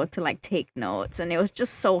 years ago to like take notes, and it was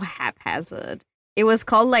just so haphazard. It was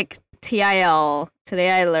called like TIL,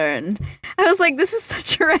 Today I Learned. I was like, this is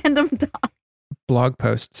such a random doc. Blog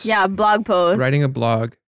posts. Yeah, blog posts. Writing a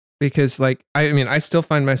blog. Because like, I mean, I still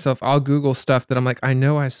find myself, I'll Google stuff that I'm like, I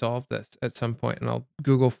know I solved this at some point, and I'll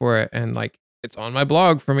Google for it, and like, it's on my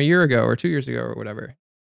blog from a year ago or 2 years ago or whatever.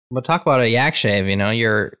 But talk about a yak shave, you know,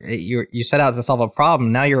 you set out to solve a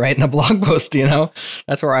problem. Now you're writing a blog post, you know,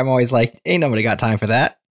 that's where I'm always like, ain't nobody got time for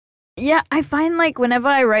that. Yeah, I find like whenever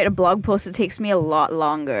I write a blog post, it takes me a lot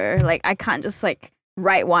longer. Like I can't just like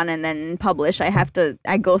write one and then publish. I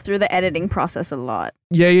go through the editing process a lot.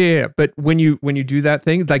 Yeah. But when you do that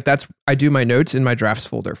thing, like I do my notes in my drafts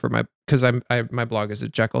folder for because my blog is a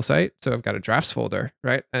Jekyll site, so I've got a drafts folder,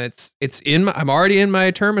 right? And I'm already in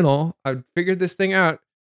my terminal. I figured this thing out.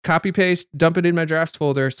 Copy paste, dump it in my drafts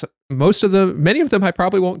folder. So many of them I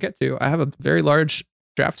probably won't get to. I have a very large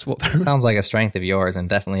drafts folder. Sounds like a strength of yours and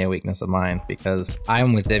definitely a weakness of mine, because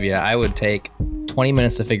I'm with Divya. I would take 20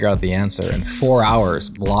 minutes to figure out the answer and 4 hours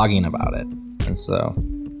blogging about it. And so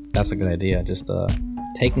that's a good idea. Just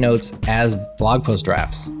take notes as blog post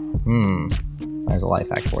drafts. There's a life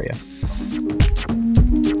hack for you.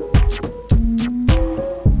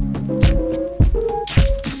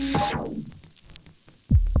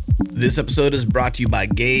 This episode is brought to you by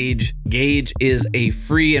Gauge. Gauge is a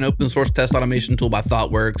free and open source test automation tool by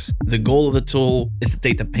ThoughtWorks. The goal of the tool is to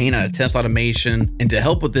take the pain out of test automation, and to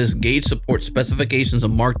help with this, Gauge supports specifications of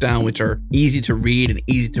Markdown, which are easy to read and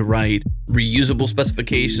easy to write, reusable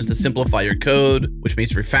specifications to simplify your code, which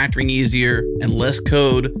makes refactoring easier, and less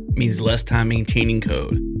code means less time maintaining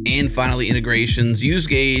code. And finally, integrations. Use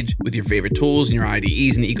Gauge with your favorite tools and your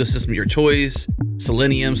IDEs in the ecosystem of your choice.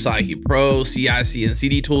 Selenium, Sci Pro, CI/CD and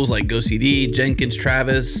CD tools like GoCD, Jenkins,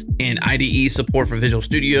 Travis, and IDE support for Visual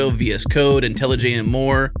Studio, VS Code, IntelliJ, and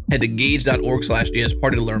more. Head to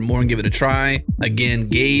gauge.org/JSParty to learn more and give it a try. Again,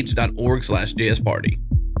 gauge.org/JSParty.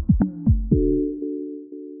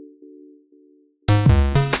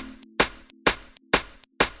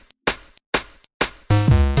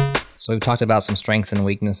 So we've talked about some strengths and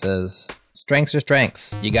weaknesses. Strengths are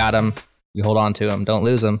strengths. You got them. You hold on to them. Don't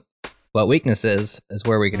lose them. But weaknesses is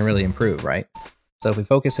where we can really improve, right? So if we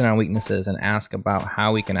focus in on weaknesses and ask about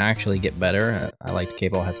how we can actually get better, I liked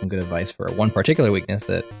K-Ball has some good advice for one particular weakness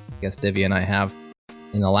that I guess Divya and I have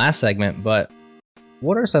in the last segment. But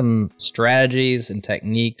what are some strategies and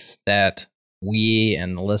techniques that we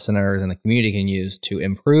and the listeners and the community can use to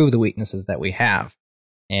improve the weaknesses that we have?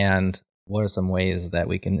 And what are some ways that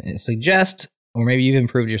we can suggest, or maybe you've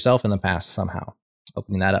improved yourself in the past somehow?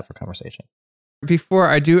 Opening that up for conversation. Before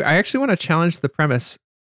I do, I actually want to challenge the premise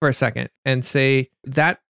for a second and say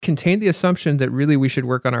that contained the assumption that really we should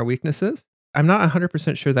work on our weaknesses. I'm not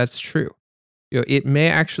 100% sure that's true. It may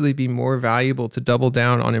actually be more valuable to double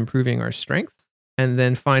down on improving our strengths and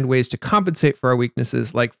then find ways to compensate for our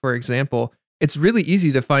weaknesses. Like, for example, it's really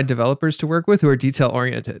easy to find developers to work with who are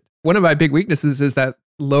detail-oriented. One of my big weaknesses is that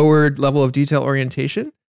lowered level of detail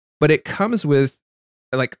orientation, but it comes with,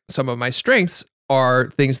 like, some of my strengths are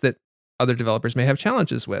things that other developers may have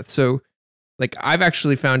challenges with. So, like, I've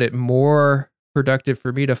actually found it more productive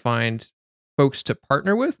for me to find folks to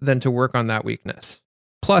partner with than to work on that weakness.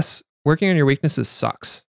 Plus, working on your weaknesses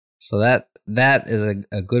sucks. So that is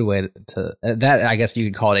a good way to that, I guess you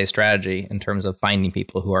could call it a strategy in terms of finding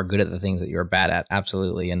people who are good at the things that you're bad at.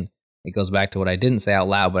 Absolutely. And it goes back to what I didn't say out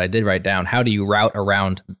loud, but I did write down. How do you route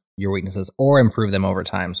around your weaknesses or improve them over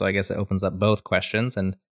time? So I guess it opens up both questions,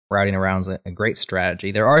 and routing around is a great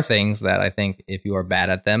strategy. There are things that I think if you are bad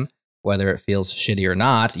at them, whether it feels shitty or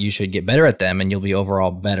not, you should get better at them and you'll be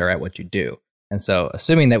overall better at what you do. And so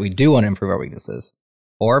assuming that we do want to improve our weaknesses,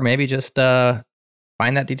 or maybe just find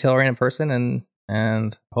that detail-oriented person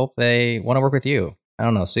and hope they want to work with you. I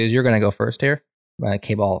don't know. Suze, you're going to go first here.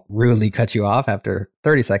 K-Ball rudely cut you off after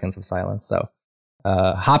 30 seconds of silence. So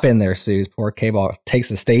hop in there, Suze. Poor K-Ball takes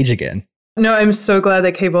the stage again. No, I'm so glad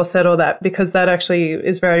that K-Ball said all that, because that actually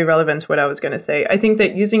is very relevant to what I was going to say. I think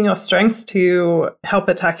that using your strengths to help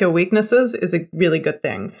attack your weaknesses is a really good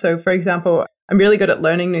thing. So, for example, I'm really good at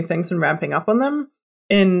learning new things and ramping up on them.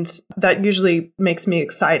 And that usually makes me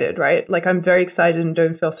excited, right? Like I'm very excited and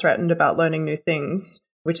don't feel threatened about learning new things,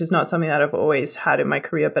 which is not something that I've always had in my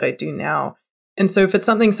career, but I do now. And so if it's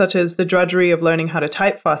something such as the drudgery of learning how to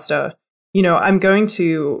type faster, I'm going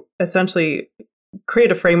to essentially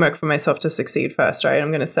create a framework for myself to succeed first, right?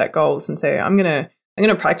 I'm going to set goals and say, I'm going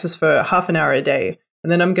to practice for half an hour a day.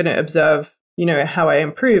 And then I'm going to observe, how I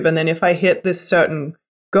improve. And then if I hit this certain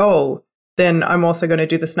goal, then I'm also going to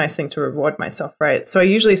do this nice thing to reward myself, right? So I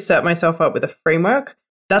usually set myself up with a framework.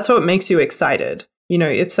 That's what makes you excited.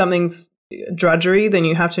 If something's drudgery, then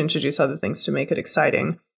you have to introduce other things to make it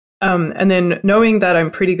exciting. And then knowing that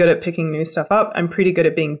I'm pretty good at picking new stuff up, I'm pretty good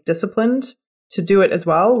at being disciplined to do it as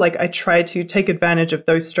well. Like I try to take advantage of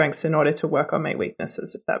those strengths in order to work on my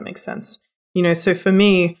weaknesses, if that makes sense. So for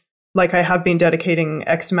me, like I have been dedicating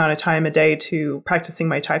X amount of time a day to practicing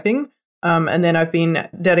my typing. And then I've been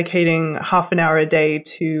dedicating half an hour a day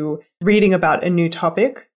to reading about a new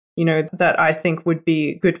topic, that I think would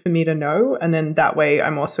be good for me to know. And then that way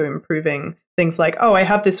I'm also improving things like, oh, I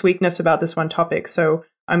have this weakness about this one topic, so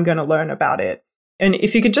I'm going to learn about it. And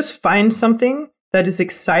if you could just find something that is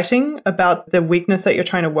exciting about the weakness that you're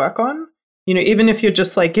trying to work on, even if you're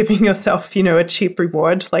just like giving yourself, a cheap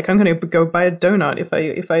reward, like I'm going to go buy a donut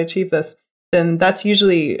if I achieve this, then that's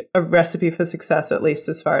usually a recipe for success, at least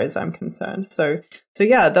as far as I'm concerned. So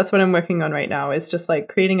yeah, that's what I'm working on right now, is just like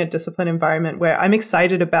creating a disciplined environment where I'm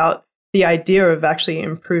excited about the idea of actually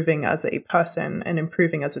improving as a person and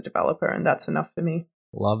improving as a developer. And that's enough for me.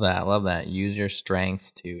 Love that. Love that. Use your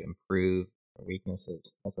strengths to improve your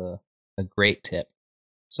weaknesses. That's a great tip.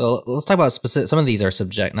 So let's talk about specific. Some of these are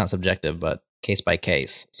not subjective, but case by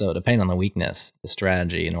case. So depending on the weakness, the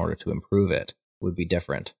strategy in order to improve it would be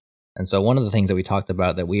different. And so one of the things that we talked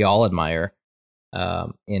about that we all admire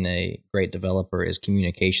in a great developer is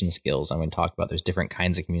communication skills. I'm going to talk about there's different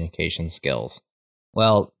kinds of communication skills.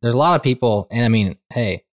 Well, there's a lot of people, and I mean,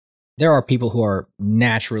 hey, there are people who are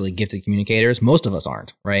naturally gifted communicators. Most of us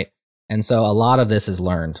aren't, right? And so a lot of this is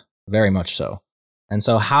learned, very much so. And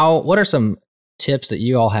so what are some tips that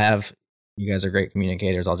you all have? You guys are great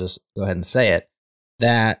communicators. I'll just go ahead and say it,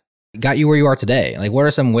 that got you where you are today. Like, what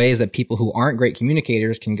are some ways that people who aren't great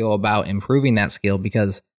communicators can go about improving that skill,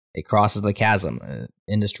 because it crosses the chasm?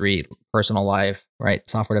 Industry, personal life, right?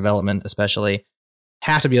 Software development, especially,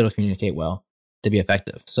 have to be able to communicate well to be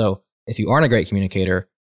effective. So if you aren't a great communicator,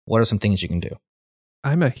 what are some things you can do?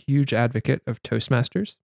 I'm a huge advocate of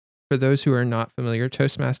Toastmasters. For those who are not familiar,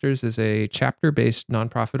 Toastmasters is a chapter-based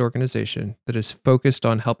nonprofit organization that is focused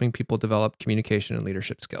on helping people develop communication and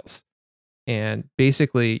leadership skills. And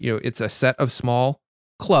basically, it's a set of small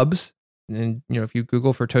clubs. And, if you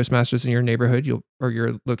Google for Toastmasters in your neighborhood, or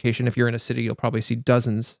your location, if you're in a city, you'll probably see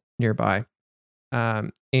dozens nearby.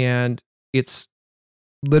 And it's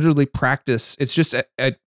literally practice. It's just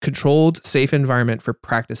a controlled, safe environment for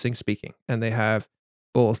practicing speaking. And they have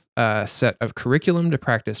both a set of curriculum to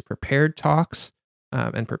practice prepared talks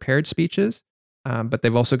and prepared speeches. But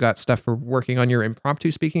they've also got stuff for working on your impromptu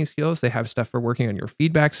speaking skills. They have stuff for working on your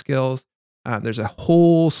feedback skills. There's a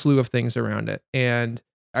whole slew of things around it. And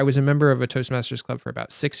I was a member of a Toastmasters club for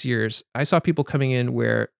about 6 years. I saw people coming in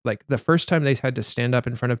where, like, the first time they had to stand up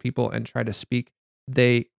in front of people and try to speak,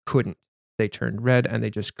 they couldn't. They turned red and they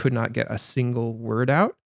just could not get a single word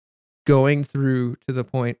out, going through to the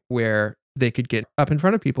point where they could get up in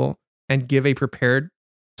front of people and give a prepared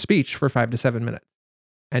speech for 5 to 7 minutes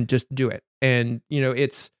and just do it. And,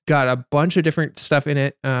 it's got a bunch of different stuff in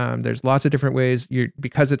it. There's lots of different ways.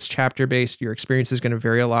 Because it's chapter based, your experience is going to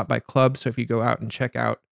vary a lot by club. So if you go out and check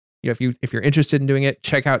out, if you're interested in doing it,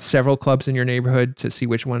 check out several clubs in your neighborhood to see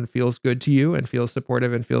which one feels good to you and feels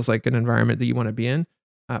supportive and feels like an environment that you want to be in.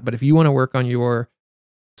 But if you want to work on your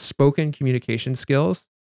spoken communication skills,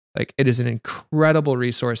 like, it is an incredible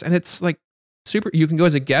resource. And it's like super, you can go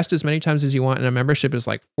as a guest as many times as you want, and a membership is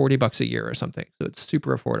like $40 a year or something. So it's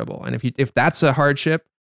super affordable. And if that's a hardship,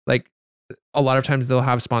 like, a lot of times they'll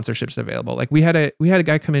have sponsorships available. Like, we had a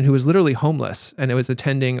guy come in who was literally homeless, and it was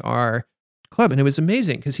attending our club, and it was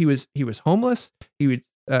amazing because he was homeless. He was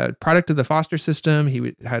product of the foster system.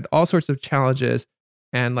 He had all sorts of challenges.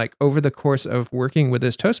 And, like, over the course of working with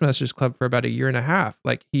this Toastmasters club for about 1.5 years,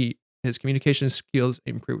 like, his communication skills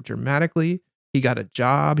improved dramatically. He got a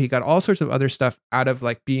job. He got all sorts of other stuff out of,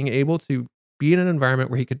 like, being able to be in an environment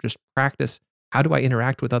where he could just practice, how do I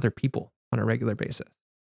interact with other people on a regular basis?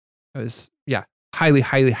 It was, highly,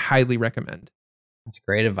 highly, highly recommend. That's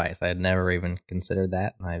great advice. I had never even considered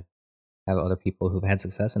that. And I have other people who've had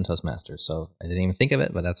success in Toastmasters, so I didn't even think of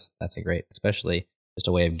it, but that's a great, especially just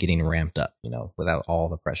a way of getting ramped up, without all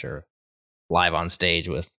the pressure live on stage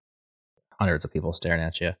with hundreds of people staring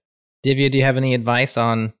at you. Divya, do you have any advice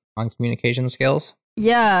on communication skills?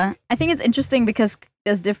 Yeah, I think it's interesting because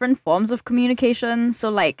there's different forms of communication. So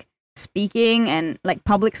like speaking and like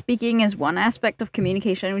public speaking is one aspect of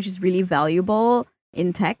communication, which is really valuable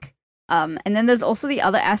in tech. And then there's also the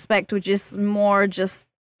other aspect, which is more just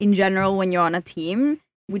in general when you're on a team,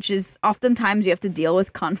 which is oftentimes you have to deal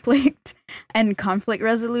with conflict and conflict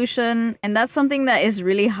resolution. And that's something that is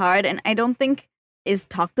really hard. And I don't think is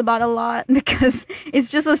talked about a lot because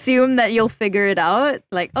it's just assumed that you'll figure it out.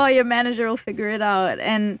 Like, oh, your manager will figure it out.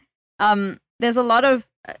 And there's a lot of,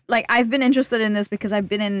 like, I've been interested in this because I've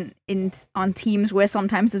been in on teams where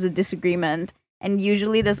sometimes there's a disagreement. And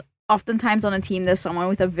usually oftentimes on a team, there's someone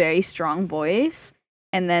with a very strong voice.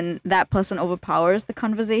 And then that person overpowers the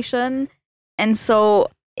conversation. And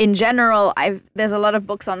so in general, there's a lot of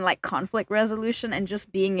books on like conflict resolution and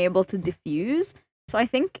just being able to diffuse. So I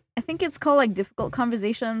think it's called like Difficult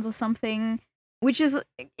Conversations or something, which is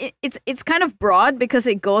it's kind of broad because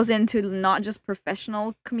it goes into not just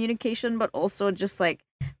professional communication, but also just like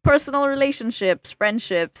personal relationships,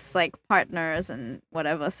 friendships, like partners and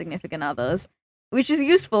whatever, significant others, which is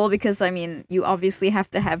useful because, I mean, you obviously have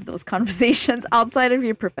to have those conversations outside of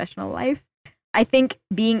your professional life. I think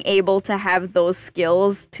being able to have those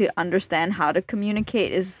skills to understand how to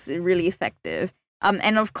communicate is really effective.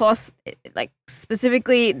 And of course, like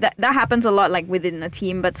specifically, that happens a lot like within a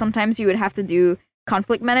team, but sometimes you would have to do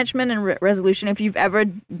conflict management and resolution. If you've ever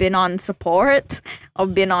been on support or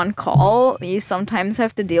been on call, you sometimes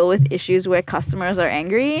have to deal with issues where customers are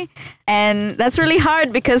angry. And that's really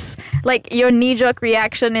hard because like your knee-jerk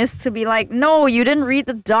reaction is to be like, no, you didn't read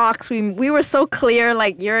the docs. We were so clear,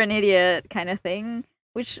 like you're an idiot kind of thing,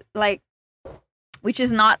 which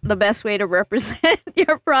is not the best way to represent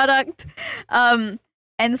your product.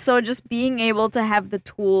 And so just being able to have the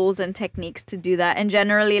tools and techniques to do that. And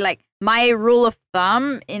generally, like my rule of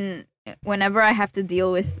thumb in whenever I have to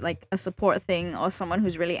deal with like a support thing or someone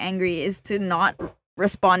who's really angry is to not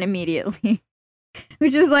respond immediately,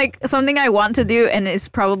 which is like something I want to do and is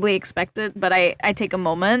probably expected. But I take a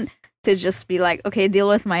moment to just be like, okay, deal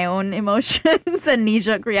with my own emotions and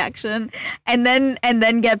knee-jerk reaction, and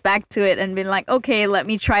then get back to it and be like, okay, let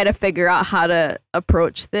me try to figure out how to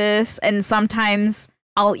approach this. And sometimes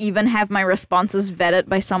I'll even have my responses vetted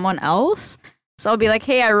by someone else. So I'll be like,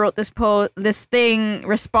 hey, I wrote this thing,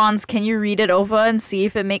 response, can you read it over and see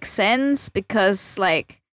if it makes sense? Because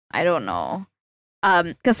like, I don't know.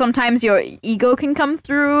 Because sometimes your ego can come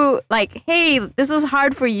through like, hey, this was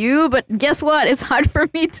hard for you, but guess what? It's hard for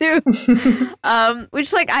me too.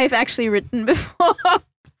 Which like I've actually written before.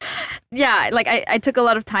 Yeah, like I took a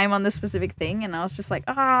lot of time on this specific thing and I was just like,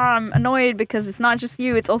 I'm annoyed because it's not just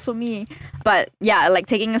you, it's also me. But yeah, like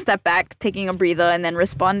taking a step back, taking a breather and then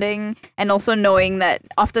responding, and also knowing that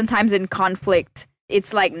oftentimes in conflict,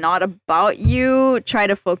 it's like not about you. Try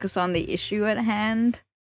to focus on the issue at hand,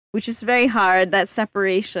 which is very hard, that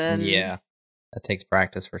separation. Yeah, that takes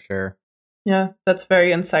practice for sure. Yeah, that's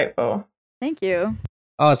very insightful. Thank you.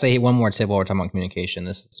 I'll say one more tip while we're talking about communication.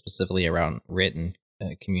 This is specifically around written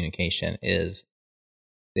communication. Is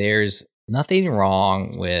there's nothing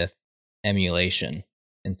wrong with emulation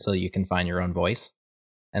until you can find your own voice.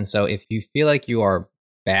 And so if you feel like you are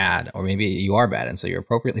bad, or maybe you are bad, and so you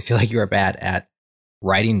appropriately feel like you are bad at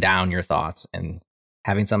writing down your thoughts and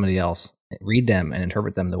having somebody else read them and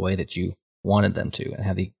interpret them the way that you wanted them to and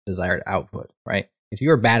have the desired output, right? If you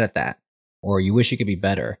are bad at that, or you wish you could be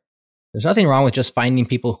better, there's nothing wrong with just finding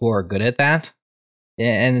people who are good at that.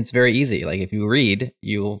 And it's very easy. Like if you read,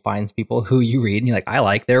 you'll find people who you read and you're like, I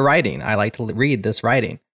like their writing. I like to read this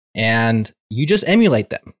writing. And you just emulate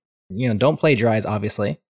them. You know, don't plagiarize,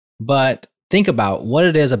 obviously, but think about what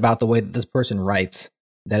it is about the way that this person writes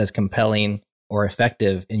that is compelling or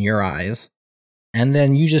effective in your eyes. And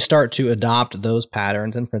then you just start to adopt those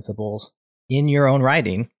patterns and principles in your own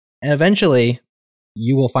writing. And eventually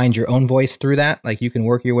you will find your own voice through that. Like you can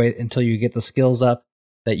work your way until you get the skills up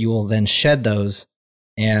that you will then shed those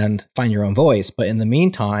and find your own voice. But in the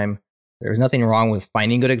meantime, there's nothing wrong with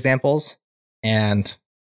finding good examples and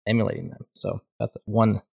emulating them. So that's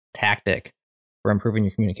one tactic for improving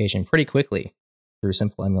your communication pretty quickly through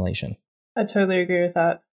simple emulation. I totally agree with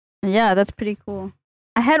that. Yeah, that's pretty cool.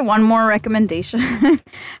 I had one more recommendation.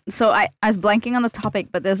 So I was blanking on the topic,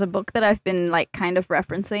 but there's a book that I've been like kind of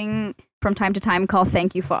referencing from time to time called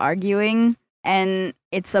Thank You for Arguing. And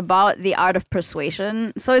it's about the art of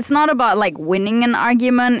persuasion. So it's not about like winning an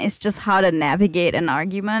argument. It's just how to navigate an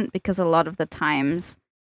argument, because a lot of the times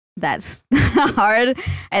that's hard.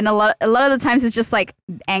 And a lot of the times it's just like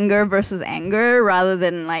anger versus anger rather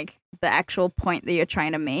than like the actual point that you're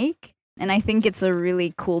trying to make. And I think it's a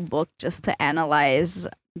really cool book just to analyze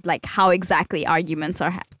like how exactly arguments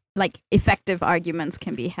are like effective arguments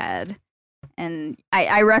can be had. And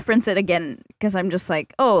I reference it again because I'm just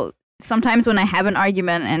like, oh, sometimes when I have an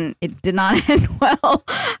argument and it did not end well,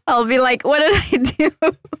 I'll be like, what did I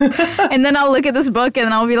do? And then I'll look at this book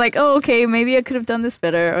and I'll be like, oh, okay, maybe I could have done this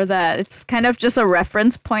better or that. It's kind of just a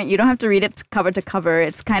reference point. You don't have to read it cover to cover.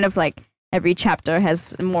 It's kind of like every chapter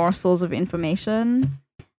has morsels of information,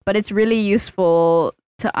 but it's really useful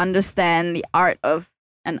to understand the art of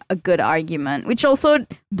a good argument, which also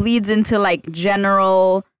bleeds into like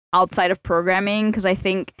general outside of programming, because I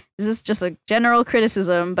think this is just a general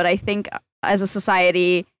criticism, but I think as a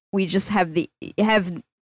society we just have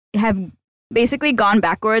basically gone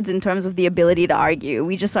backwards in terms of the ability to argue.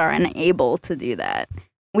 We just are unable to do that.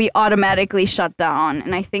 We automatically shut down,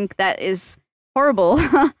 and I think that is horrible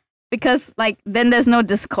because like then there's no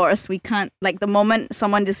discourse. We can't, like, the moment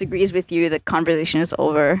someone disagrees with you, the conversation is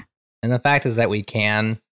over. And the fact is that we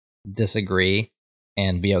can disagree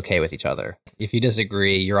and be okay with each other. If you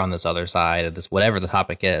disagree, you're on this other side of this, whatever the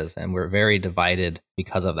topic is, and we're very divided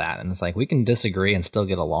because of that. And it's like we can disagree and still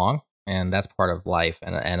get along, and that's part of life,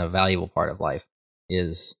 and a valuable part of life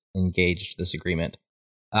is engaged disagreement.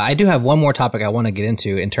 I do have one more topic I want to get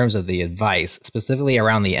into in terms of the advice, specifically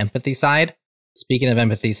around the empathy side. Speaking of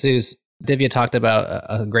empathy, Suze, Divya talked about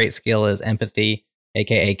a great skill is empathy,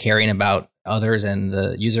 aka caring about others and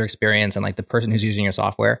the user experience and like the person who's using your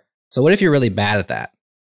software. So what if you're really bad at that?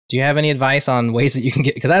 Do you have any advice on ways that you can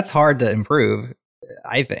get, because that's hard to improve,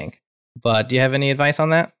 I think. But do you have any advice on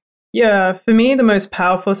that? Yeah, for me, the most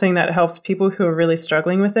powerful thing that helps people who are really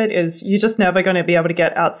struggling with it is you're just never going to be able to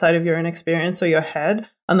get outside of your own experience or your head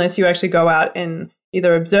unless you actually go out and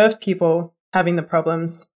either observe people having the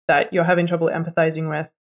problems that you're having trouble empathizing with,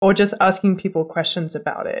 or just asking people questions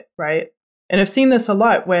about it, right? And I've seen this a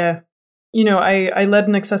lot where, you know, I led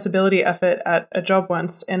an accessibility effort at a job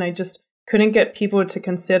once, and I just couldn't get people to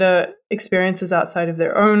consider experiences outside of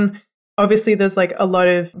their own. Obviously, there's like a lot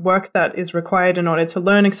of work that is required in order to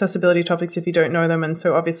learn accessibility topics if you don't know them. And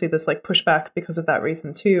so obviously there's like pushback because of that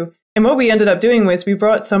reason too. And what we ended up doing was we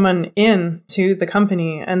brought someone in to the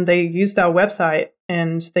company, and they used our website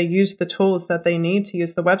and they used the tools that they need to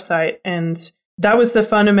use the website. And that was the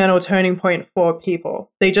fundamental turning point for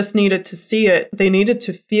people. They just needed to see it. They needed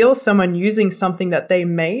to feel someone using something that they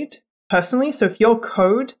made personally. So if your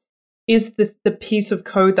code is the piece of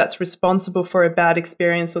code that's responsible for a bad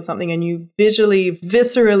experience or something, and you visually,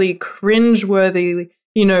 viscerally, cringeworthy,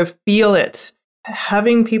 you know, feel it,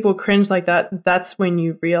 having people cringe like that, that's when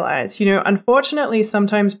you realize, you know, unfortunately,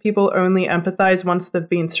 sometimes people only empathize once they've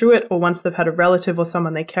been through it or once they've had a relative or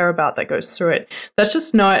someone they care about that goes through it. That's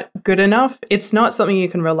just not good enough. It's not something you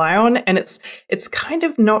can rely on. And it's kind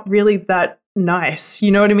of not really that nice.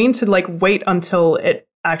 You know what I mean? To like wait until it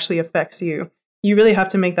actually affects you. You really have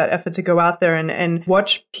to make that effort to go out there and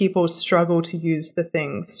watch people struggle to use the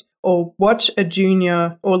things, or watch a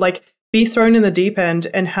junior, or like be thrown in the deep end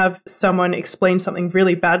and have someone explain something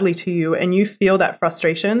really badly to you, and you feel that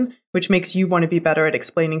frustration, which makes you want to be better at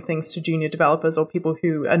explaining things to junior developers or people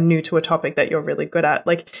who are new to a topic that you're really good at.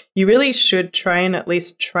 Like, you really should try and at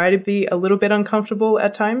least try to be a little bit uncomfortable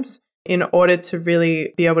at times in order to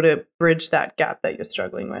really be able to bridge that gap that you're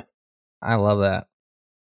struggling with. I love that.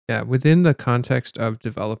 Yeah, within the context of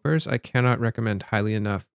developers, I cannot recommend highly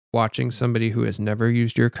enough watching somebody who has never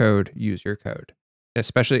used your code use your code.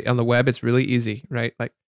 Especially on the web, it's really easy, right?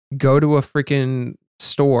 Like, go to a freaking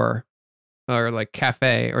store or like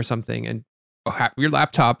cafe or something and have your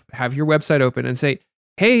laptop, have your website open and say,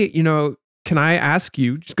 hey, you know, can I ask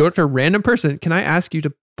you, just go to a random person, can I ask you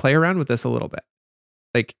to play around with this a little bit?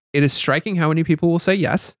 Like, it is striking how many people will say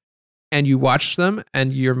yes, and you watch them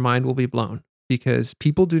and your mind will be blown. Because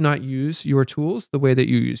people do not use your tools the way that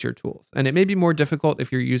you use your tools. And it may be more difficult if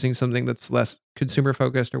you're using something that's less consumer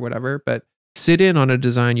focused or whatever, but sit in on a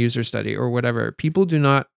design user study or whatever. People do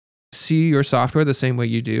not see your software the same way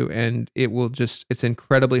you do. And it's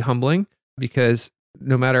incredibly humbling, because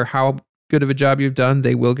no matter how good of a job you've done,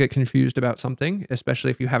 they will get confused about something,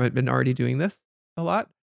 especially if you haven't been already doing this a lot.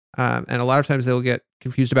 And a lot of times they'll get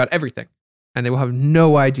confused about everything, and they will have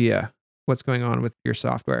no idea what's going on with your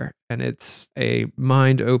software. And it's a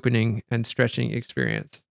mind-opening and stretching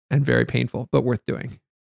experience, and very painful, but worth doing.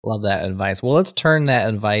 Love that advice. Well, let's turn that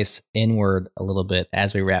advice inward a little bit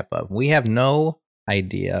as we wrap up. We have no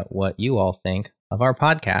idea what you all think of our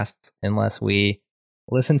podcasts unless we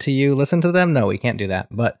listen to you, listen to them. No, we can't do that.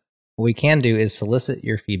 But what we can do is solicit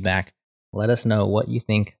your feedback. Let us know what you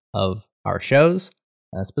think of our shows,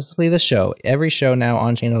 specifically this show. Every show now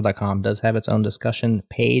on chainmail.com does have its own discussion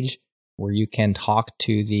page where you can talk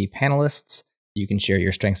to the panelists. You can share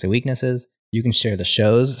your strengths and weaknesses. You can share the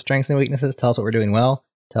show's strengths and weaknesses. Tell us what we're doing well.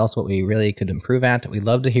 Tell us what we really could improve at. We'd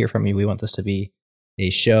love to hear from you. We want this to be a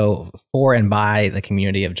show for and by the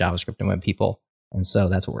community of JavaScript and web people. And so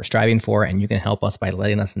that's what we're striving for. And you can help us by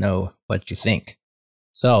letting us know what you think.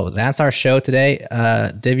 So that's our show today.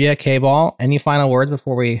 Divya, K-Ball, any final words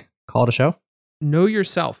before we call it a show? Know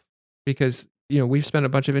yourself, because we've spent a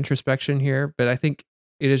bunch of introspection here, but I think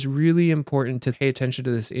it is really important to pay attention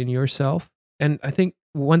to this in yourself. And I think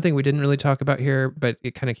one thing we didn't really talk about here, but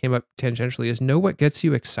it kind of came up tangentially, is know what gets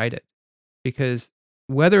you excited. Because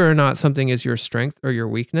whether or not something is your strength or your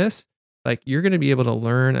weakness, like you're going to be able to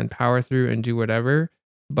learn and power through and do whatever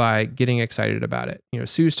by getting excited about it.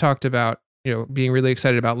 Sue's talked about, being really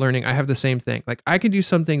excited about learning. I have the same thing. Like I can do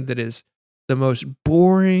something that is the most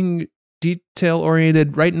boring,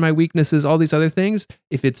 detail-oriented, right in my weaknesses, all these other things.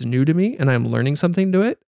 If it's new to me and I'm learning something to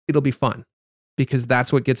it, it'll be fun because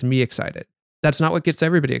that's what gets me excited. That's not what gets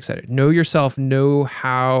everybody excited. Know yourself, know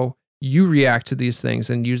how you react to these things,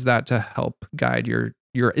 and use that to help guide your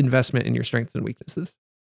investment in your strengths and weaknesses.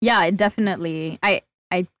 Yeah, definitely. I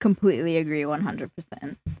completely agree 100%.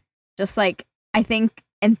 Just like, I think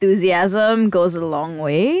enthusiasm goes a long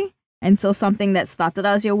way. And so something that started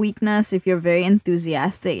as your weakness, if you're very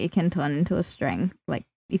enthusiastic, it can turn into a strength, like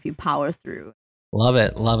if you power through. Love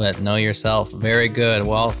it. Love it. Know yourself. Very good.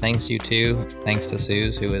 Well, thanks you too. Thanks to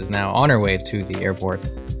Suze, who is now on her way to the airport.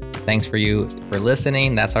 Thanks for you for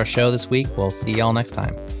listening. That's our show this week. We'll see y'all next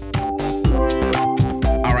time.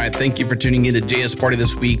 All right. Thank you for tuning in to JS Party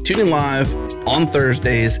this week. Tune in live on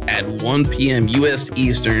Thursdays at 1 p.m. U.S.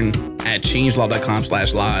 Eastern at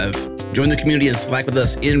changelog.com/live. Join the community and Slack with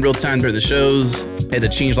us in real time during the shows. Head to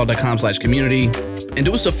changelog.com/community. And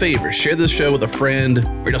do us a favor, share this show with a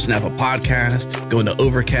friend, rate us on Apple Podcast, go into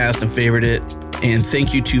Overcast and favorite it. And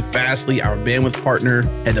thank you to Fastly, our bandwidth partner.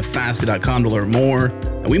 Head to fastly.com to learn more.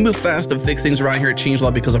 And we move fast and fix things around here at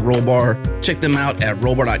Changelog because of Rollbar. Check them out at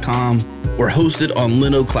rollbar.com. We're hosted on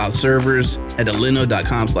Linode Cloud servers. Head to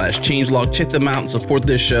linode.com/changelog. Check them out and support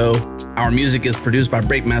this show. Our music is produced by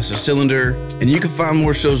Breakmaster Cylinder. And you can find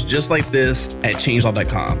more shows just like this at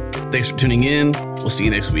changelog.com. Thanks for tuning in. We'll see you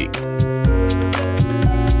next week.